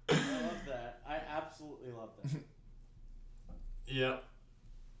 I love that. I absolutely love that. Yep.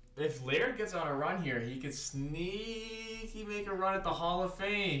 If Laird gets on a run here, he could sneaky make a run at the Hall of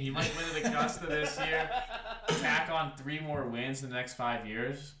Fame. He might win at Augusta this year. Tack on 3 more wins in the next 5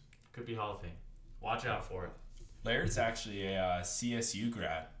 years. Could be Hall of Fame. Watch out for it. Laird's actually a CSU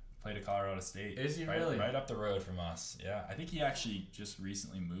grad. Played at Colorado State. Is he right, really? Right up the road from us. Yeah, I think he actually just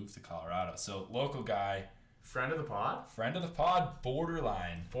recently moved to Colorado. So local guy, Friend of the pod? friend of the pod,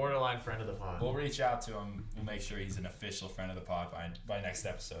 borderline. Borderline friend of the pod. We'll reach out to him. We'll make sure he's an official friend of the pod by next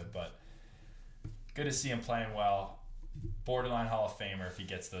episode. But good to see him playing well. Borderline Hall of Famer if he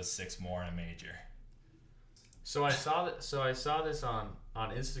gets those 6 more in a major. So I saw that. So I saw this on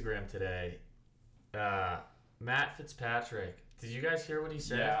Instagram today. Matt Fitzpatrick. Did you guys hear what he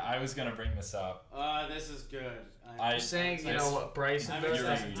said? Yeah, I was gonna bring this up. This is good. I- He's saying, what Bryson I'm does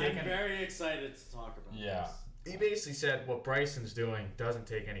very- doesn't take any. very excited to talk about Yeah. this. He basically said what Bryson's doing doesn't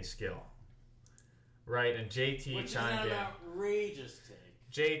take any skill. Right, and JT Which is chimed an in. outrageous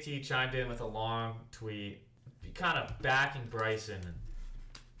take. JT chimed in with a long tweet, kind of backing Bryson.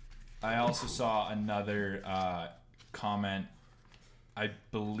 I also saw another comment. I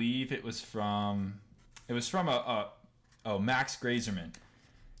believe it was from Max Grazerman.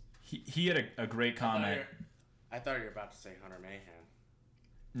 He had a great comment. I thought you were about to say Hunter Mahan.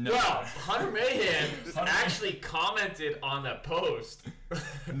 No, Well, Hunter Mahan actually commented on that post.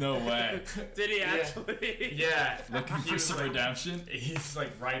 no way. Did he Yeah. actually? Yeah, Looking he for was some like, redemption. he's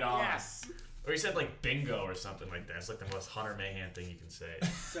like right on. Yes. Or he said like bingo or something like that. It's like the most Hunter Mahan thing you can say.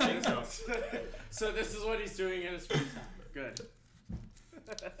 So this is what he's doing in his free time. Good.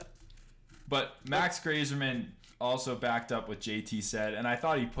 But Max Grazerman also backed up what JT said, and I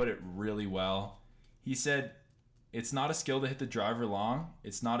thought he put it really well. He said, "It's not a skill to hit the driver long.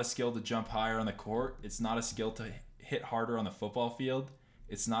 It's not a skill to jump higher on the court. It's not a skill to hit harder on the football field.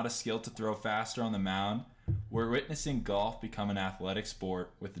 It's not a skill to throw faster on the mound. We're witnessing golf become an athletic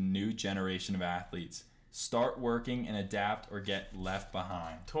sport with a new generation of athletes. Start working and adapt or get left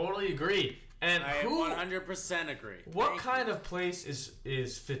behind. Totally agree. And I 100% agree. What kind of place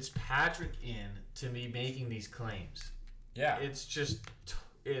is Fitzpatrick in to be making these claims? Yeah. It's just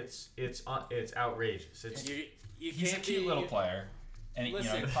it's outrageous. He's a cute little player, and he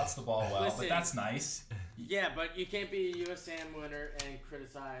puts the ball well, but that's nice. Yeah, but you can't be a USAM winner and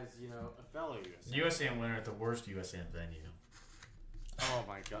criticize, a fellow USAM. USAM winner at the worst USAM venue. Oh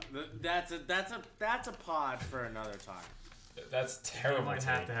my god, that's a pod for another time. That's terrible. We might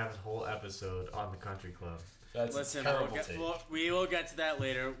have to have a whole episode on the country club. That's a terrible take. We will get to that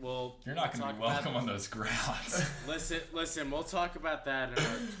later. You're not going to be welcome on those grounds. Listen. We'll talk about that in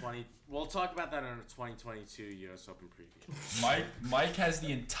our 2022 U.S. Open preview. Mike has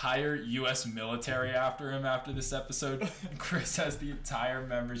the entire U.S. military after him after this episode. Chris has the entire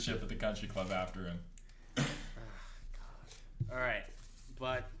membership of the country club after him. Oh, God. All right,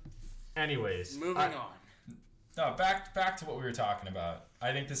 but anyways, moving on. No, back to what we were talking about.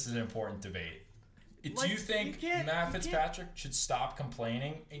 I think this is an important debate. Do you think Matt Fitzpatrick should stop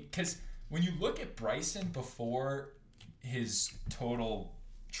complaining? Because when you look at Bryson before his total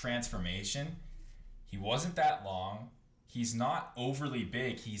transformation, he wasn't that long. He's not overly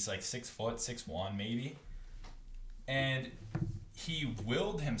big. He's like 6 foot, 6'1" maybe. And he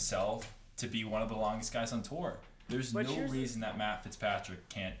willed himself to be one of the longest guys on tour. There's no reason that Matt Fitzpatrick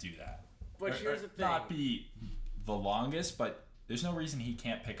can't do that. But here's the thing. Not be the longest, but there's no reason he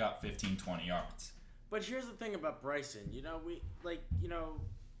can't pick up 15, 20 yards. But here's the thing about Bryson.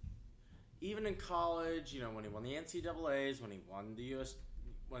 Even in college, when he won the NCAAs, when he won the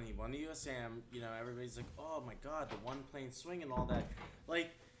USAM, everybody's like, oh my God, the one plane swing and all that.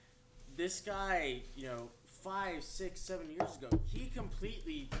 Like, this guy, 5, 6, 7 years ago, he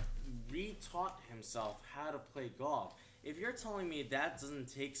completely retaught himself how to play golf. If you're telling me that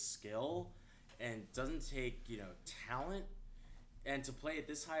doesn't take skill and doesn't take, talent, and to play at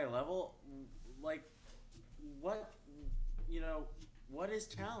this high level, like, what is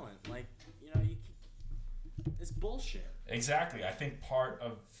talent? Like, it's bullshit. Exactly. I think part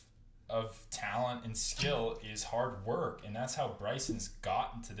of talent and skill is hard work, and that's how Bryson's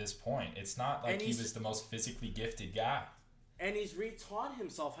gotten to this point. It's not like he was the most physically gifted guy. And he's retaught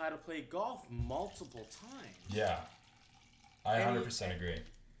himself how to play golf multiple times. Yeah. I 100% agree.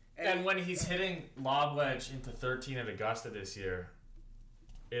 And when he's hitting lob wedge into 13 at Augusta this year,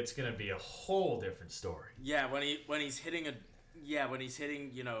 it's gonna be a whole different story. Yeah, when he's hitting an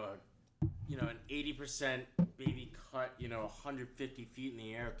 80% baby cut, 150 feet in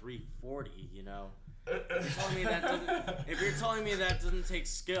the air, 340, If you're telling me that doesn't take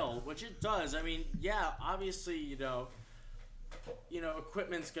skill, which it does, I mean, yeah, obviously,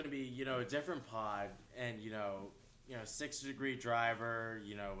 equipment's gonna be, a different pod, and 6-degree driver,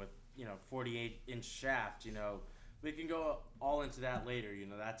 with 48-inch shaft, we can go all into that later.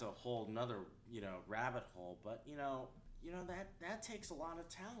 That's a whole nother rabbit hole. But that takes a lot of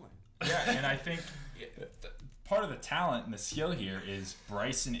talent. Yeah, and I think part of the talent and the skill here is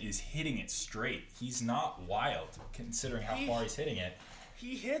Bryson is hitting it straight. He's not wild considering how far he's hitting it.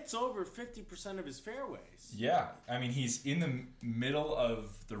 He hits over 50% of his fairways. Yeah, I mean he's in the middle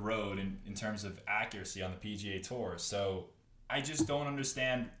of the road in terms of accuracy on the PGA Tour. So I just don't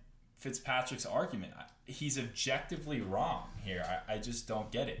understand Fitzpatrick's argument. He's objectively wrong here. I just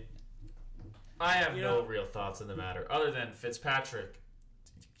don't get it. I have no real thoughts on the matter other than Fitzpatrick.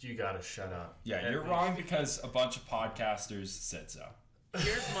 You gotta shut up. Yeah, you're wrong because a bunch of podcasters said so.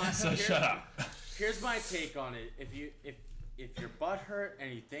 Shut up. Here's my take on it. If you're butthurt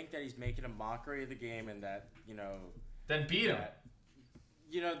and you think that he's making a mockery of the game and that then beat him.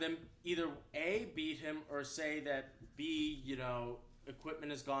 Then either A, beat him, or say that B,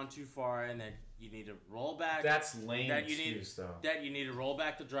 equipment has gone too far and that you need to roll back. That's lame excuse, though. That you need to roll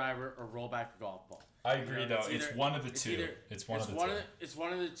back the driver or roll back the golf ball. I agree, though. It's one of the two. It's one of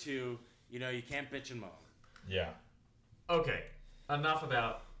the two. You can't bitch and moan. Yeah. Okay. Enough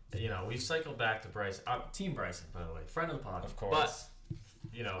about, we've cycled back to Bryson. Team Bryson, by the way. Friend of the pod. Of course.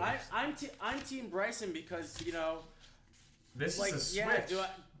 But, I'm Team Bryson because, this is a switch. Yeah,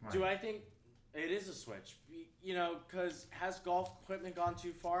 do I think it is a switch? Because has golf equipment gone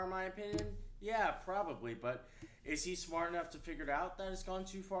too far, in my opinion? Yeah, probably. But is he smart enough to figure it out that it's gone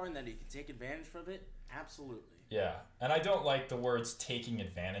too far and that he can take advantage of it? Absolutely. Yeah, and I don't like the words taking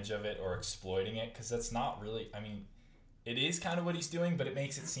advantage of it or exploiting it because that's not really, it is kind of what he's doing, but it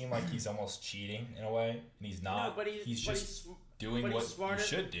makes it seem like he's almost cheating in a way, and he's not. No, he's just doing what he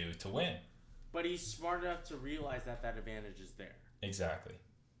should do to win. But he's smart enough to realize that advantage is there. Exactly.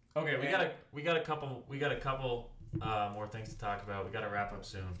 Okay, we got a couple more things to talk about. We got to wrap up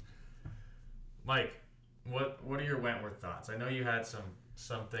soon. Mike, what are your Wentworth thoughts? I know you had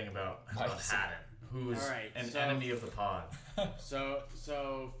something about Haddon, who is an enemy of the pod. So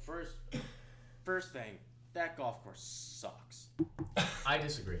first thing, that golf course sucks. I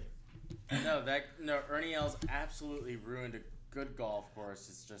disagree. No, Ernie Els absolutely ruined a good golf course.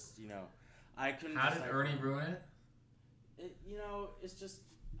 It's just, I couldn't. How did Ernie ruin it? It's just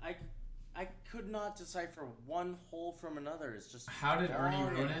I could not decipher one hole from another. It's just how did Ernie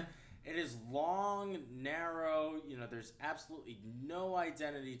ruin it? It is long, narrow. There's absolutely no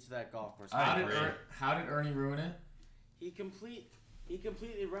identity to that golf course. How did Ernie ruin it? He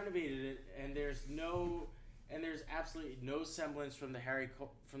completely renovated it, and there's absolutely no semblance from the Harry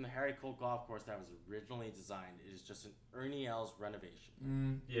Cole golf course that was originally designed. It is just an Ernie Els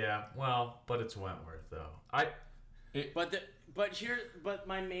renovation. Yeah, well, but it's Wentworth though. But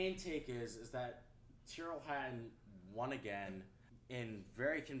my main take is that Tyrrell Hatton won again in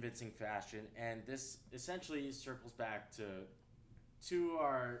very convincing fashion, and this essentially circles back to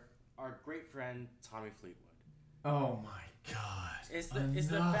our great friend Tommy Fleetwood. Oh my God! It's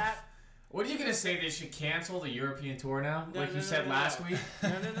the fact. What are you gonna say? They should cancel the European tour now, you said last week?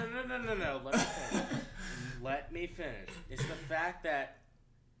 No. Let me finish. It's the fact that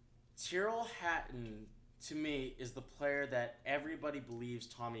Tyrrell Hatton, to me, is the player that everybody believes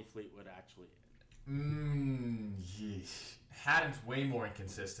Tommy Fleetwood actually is. Hatton's way more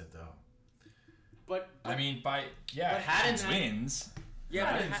inconsistent, though. But Hatton wins. Yeah, but Hatton wins.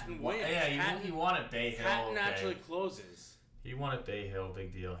 Yeah, he won at Bay Hill. Hatton actually closes. He won at Bay Hill,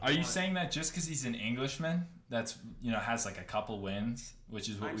 big deal. Are you saying that just because he's an Englishman, that's has like a couple wins, which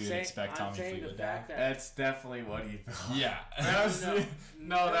is what we would expect Tommy Fleetwood to have? That's definitely what he thought. Yeah, that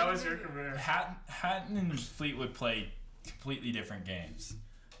was your comparison. Hatton and Fleetwood play completely different games.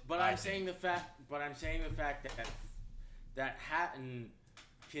 But I'm saying the fact that Hatton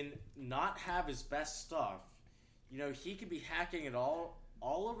can not have his best stuff. He could be hacking it all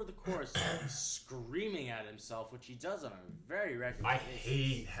over the course, screaming at himself, which he does on a very regular basis. I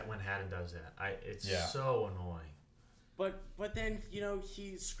hate when Hatton does that. It's so annoying. But then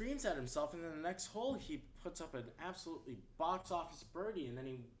he screams at himself, and then the next hole he puts up an absolutely box office birdie, and then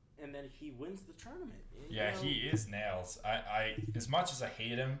he wins the tournament. Yeah, he is nails. I as much as I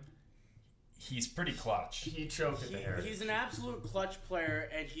hate him, he's pretty clutch. He choked at the Heritage. He's an absolute clutch player,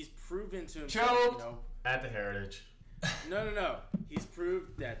 and he's proven to himself. Choked at the Heritage. No. He's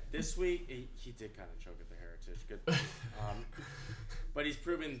proved that this week he did kind of choke at the Heritage. Good. But he's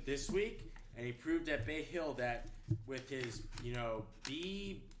proven this week, and he proved at Bay Hill that with his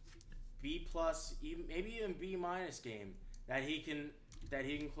B plus, maybe even B minus game, that he can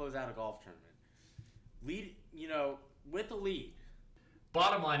close out a golf tournament. Lead, with the lead.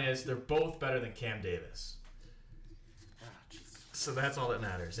 Bottom line is they're both better than Cam Davis. So that's all that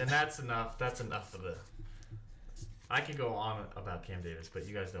matters, and that's enough. That's enough of the. I could go on about Cam Davis, but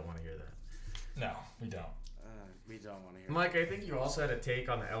you guys don't want to hear that. No, we don't. We don't want to hear. Mike, I think you also had a take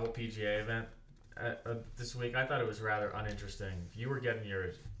on the LPGA event this week. I thought it was rather uninteresting. You were getting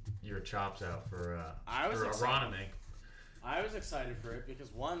your chops out for Aronimink. I was excited for it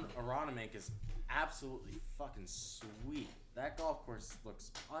because one, Aronimink is absolutely fucking sweet. That golf course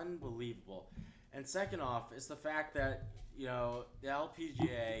looks unbelievable. And second off, is the fact that the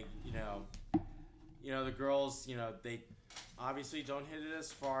LPGA, the girls, they obviously don't hit it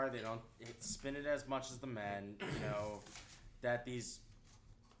as far. They don't spin it as much as the men. That these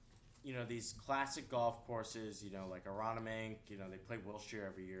classic golf courses, like Aronimink, they play Wilshire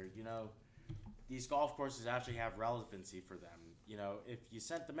every year. These golf courses actually have relevancy for them. If you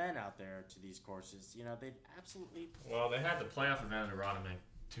sent the men out there to these courses, they'd absolutely. Well, they had the playoff event at Aronimink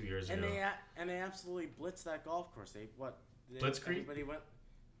 2 years ago. And they absolutely blitzed that golf course. Blitzkrieg? Everybody went.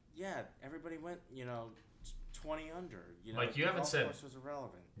 Yeah, everybody went. 20 under. Like you haven't said. Was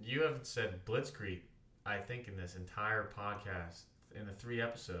irrelevant. You haven't said Blitzkrieg. I think in this entire podcast, in the 3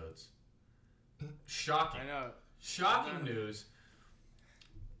 episodes. Shocking. I know. Shocking news.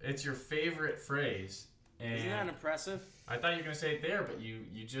 It's your favorite phrase. And isn't that impressive? I thought you were gonna say it there, but you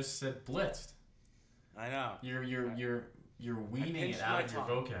just said blitzed. I know. You're weaning it out of your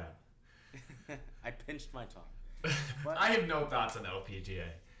vocab. I pinched my tongue. But I have no thoughts on LPGA.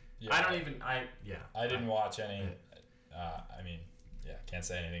 Yeah. I didn't watch any. Can't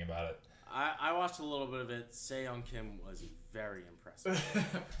say anything about it. I watched a little bit of it. Seong Kim was very impressive.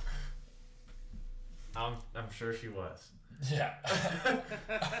 I'm sure she was. Yeah.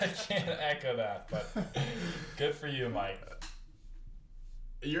 I can't echo that, but good for you, Mike.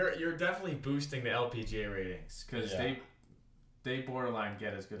 You're definitely boosting the LPGA ratings because they borderline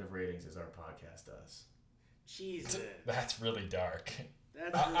get as good of ratings as our podcast does. Jesus. That's really dark.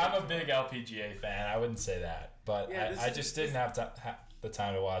 That's I'm a really big LPGA fan. I wouldn't say that, but Yeah, I just didn't have the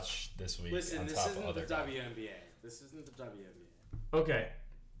time to watch this week. Listen, on this top of isn't other the golf. WNBA. This isn't the WNBA. Okay.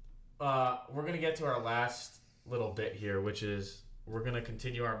 We're going to get to our last little bit here, which is we're going to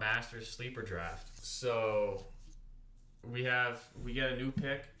continue our Masters sleeper draft. So we get a new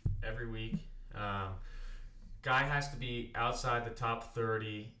pick every week. Guy has to be outside the top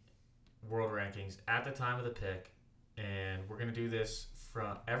 30 world rankings at the time of the pick, and we're going to do this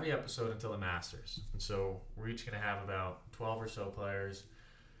from every episode until the Masters. And so we're each going to have about 12 or so players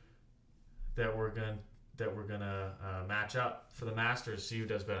that we're going to match up for the Masters, see who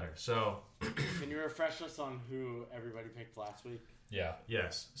does better. So Can you refresh us on who everybody picked last week? Yeah.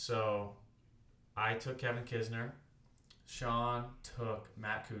 yes, so I took Kevin Kisner, Sean took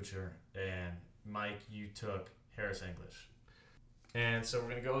Matt Kuchar, and Mike, you took Harris English. And so we're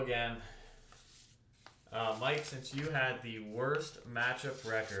going to go again. Mike, since you had the worst matchup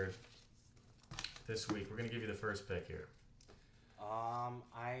record this week, we're going to give you the first pick here.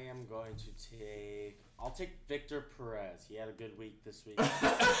 I am going to take. I'll take Victor Perez. He had a good week this week.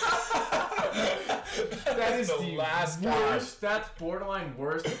 That is the last guy. worst. That's borderline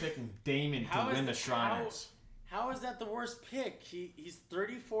worse than picking Damon How to is win the the- Shriners. How is that the worst pick? He's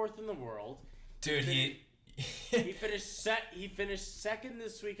 34th in the world. Dude, He finished second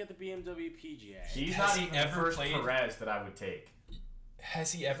this week at the BMW PGA. He's Has not he even ever the first played- Perez that I would take.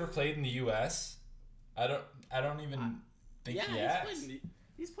 has he ever played in the U.S.? I don't even think he has.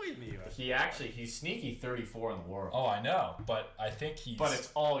 He's played in the U.S. He's sneaky 34 in the world. Oh, I know, but I think he's. But it's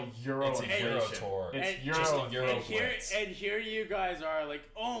all Euro It's a inflation. Euro tour. It's And- Euro just a inflation. Euro And here, blitz. and here you guys are like,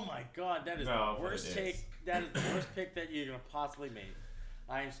 oh my god, that is No, the but worst it take. is. That is the worst pick that you're gonna possibly make.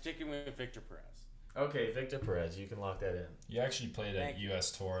 I am sticking with Victor Perez. Okay, Victor Perez, you can lock that in. You actually played a Thank you.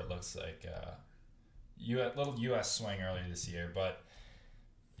 U.S. tour. It looks like little U.S. swing earlier this year, but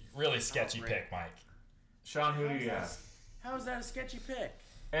really sketchy great. pick, Mike. Sean, who do you have? How is that a sketchy pick?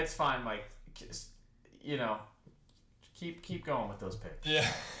 It's fine, Mike. You know, keep going with those picks.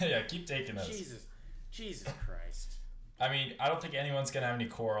 Yeah, keep taking those. Jesus Christ. I mean, I don't think anyone's gonna have any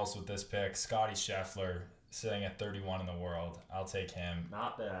quarrels with this pick. Scotty Scheffler sitting at 31 in the world. I'll take him.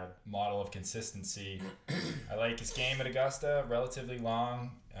 Not bad. Model of consistency. I like his game at Augusta. Relatively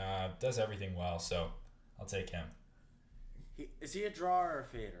long. Does everything well. So I'll take him. Is he a drawer or a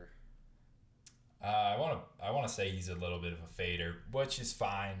fader? I want to say he's a little bit of a fader, which is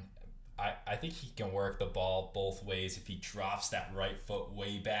fine. I think he can work the ball both ways if he drops that right foot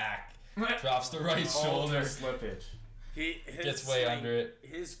way back, drops the right shoulder, slippage. His gets way swing- under it.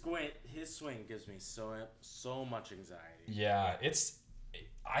 His swing gives me so much anxiety. Yeah,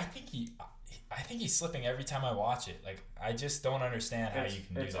 I think he's slipping every time I watch it. Like, I just don't understand how you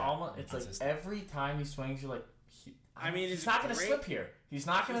can do It's that. almost. It's like consistent. every time he swings, you're like. He's he's not going to great- slip here. He's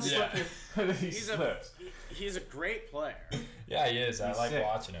not going to Yeah. slip here. he slips. He's a great player. Yeah, he is. I He's like sick.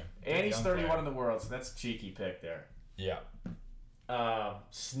 watching him. And Good he's young 31 player. in the world, so that's a cheeky pick there. Yeah.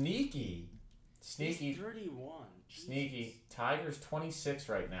 Sneaky. He's 31. Sneaky. Tiger's 26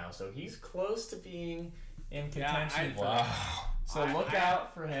 right now, so he's close to being in Yeah, contention. for Wow. So look I-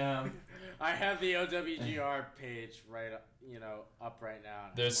 out for him. I have the OWGR page up right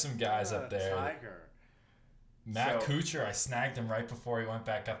now. There's some guys up there. Tiger. Matt So- Kuchar, I snagged him right before he went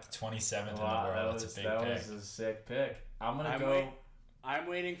back up to 27th in the world. That's a big that pick. was a sick pick. I'm gonna I'm go. I'm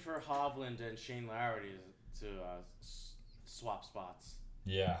waiting for Hovland and Shane Lowry to swap spots.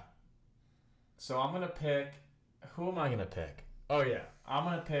 Yeah. So I'm gonna pick. Who am I gonna pick? Oh yeah, I'm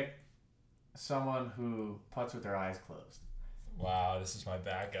gonna pick someone who putts with their eyes closed. Wow, this is my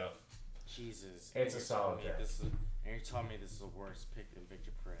backup. Jesus. It's a You're solid telling me pick. And you're telling me this is the worst pick than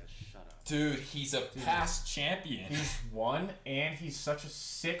Victor Perez. Shut up. Dude, he's a past champion. He's won, and he's such a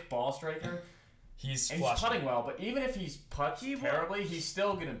sick ball striker. He's And he's flushing. putting well, but even if he's putts He won- terribly, he's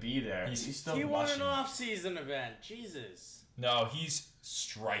still gonna be there. He's- still He won an flushing. off-season event. Jesus. No, he's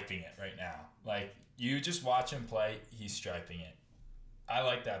striping it right now. Like, you just watch him play, he's striping it. I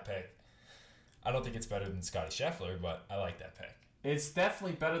like that pick. I don't think it's better than Scotty Scheffler, but I like that pick. It's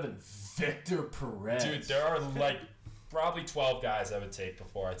definitely better than Victor Perez. Dude, there are like probably 12 guys I would take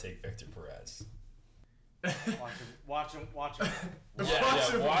before I take Victor Perez. Watch him. Watch Yeah,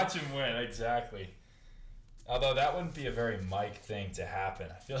 him. watch him win, exactly. Although that wouldn't be a very Mike thing to happen.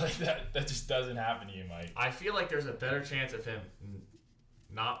 I feel like that just doesn't happen to you, Mike. I feel like there's a better chance of him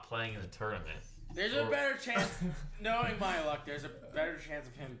not playing in the tournament. There's a better chance, knowing my luck, there's a better chance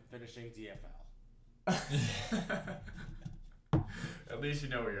of him finishing DFL. At least you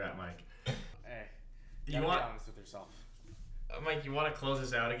know where you're at, Mike. Hey, You gotta want- be honest with yourself. Mike, you want to close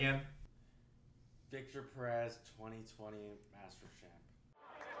this out again? Victor Perez, 2020 Masters champ.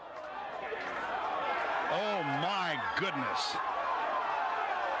 Oh my goodness.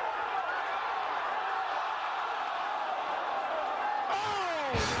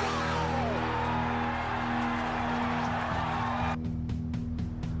 Oh!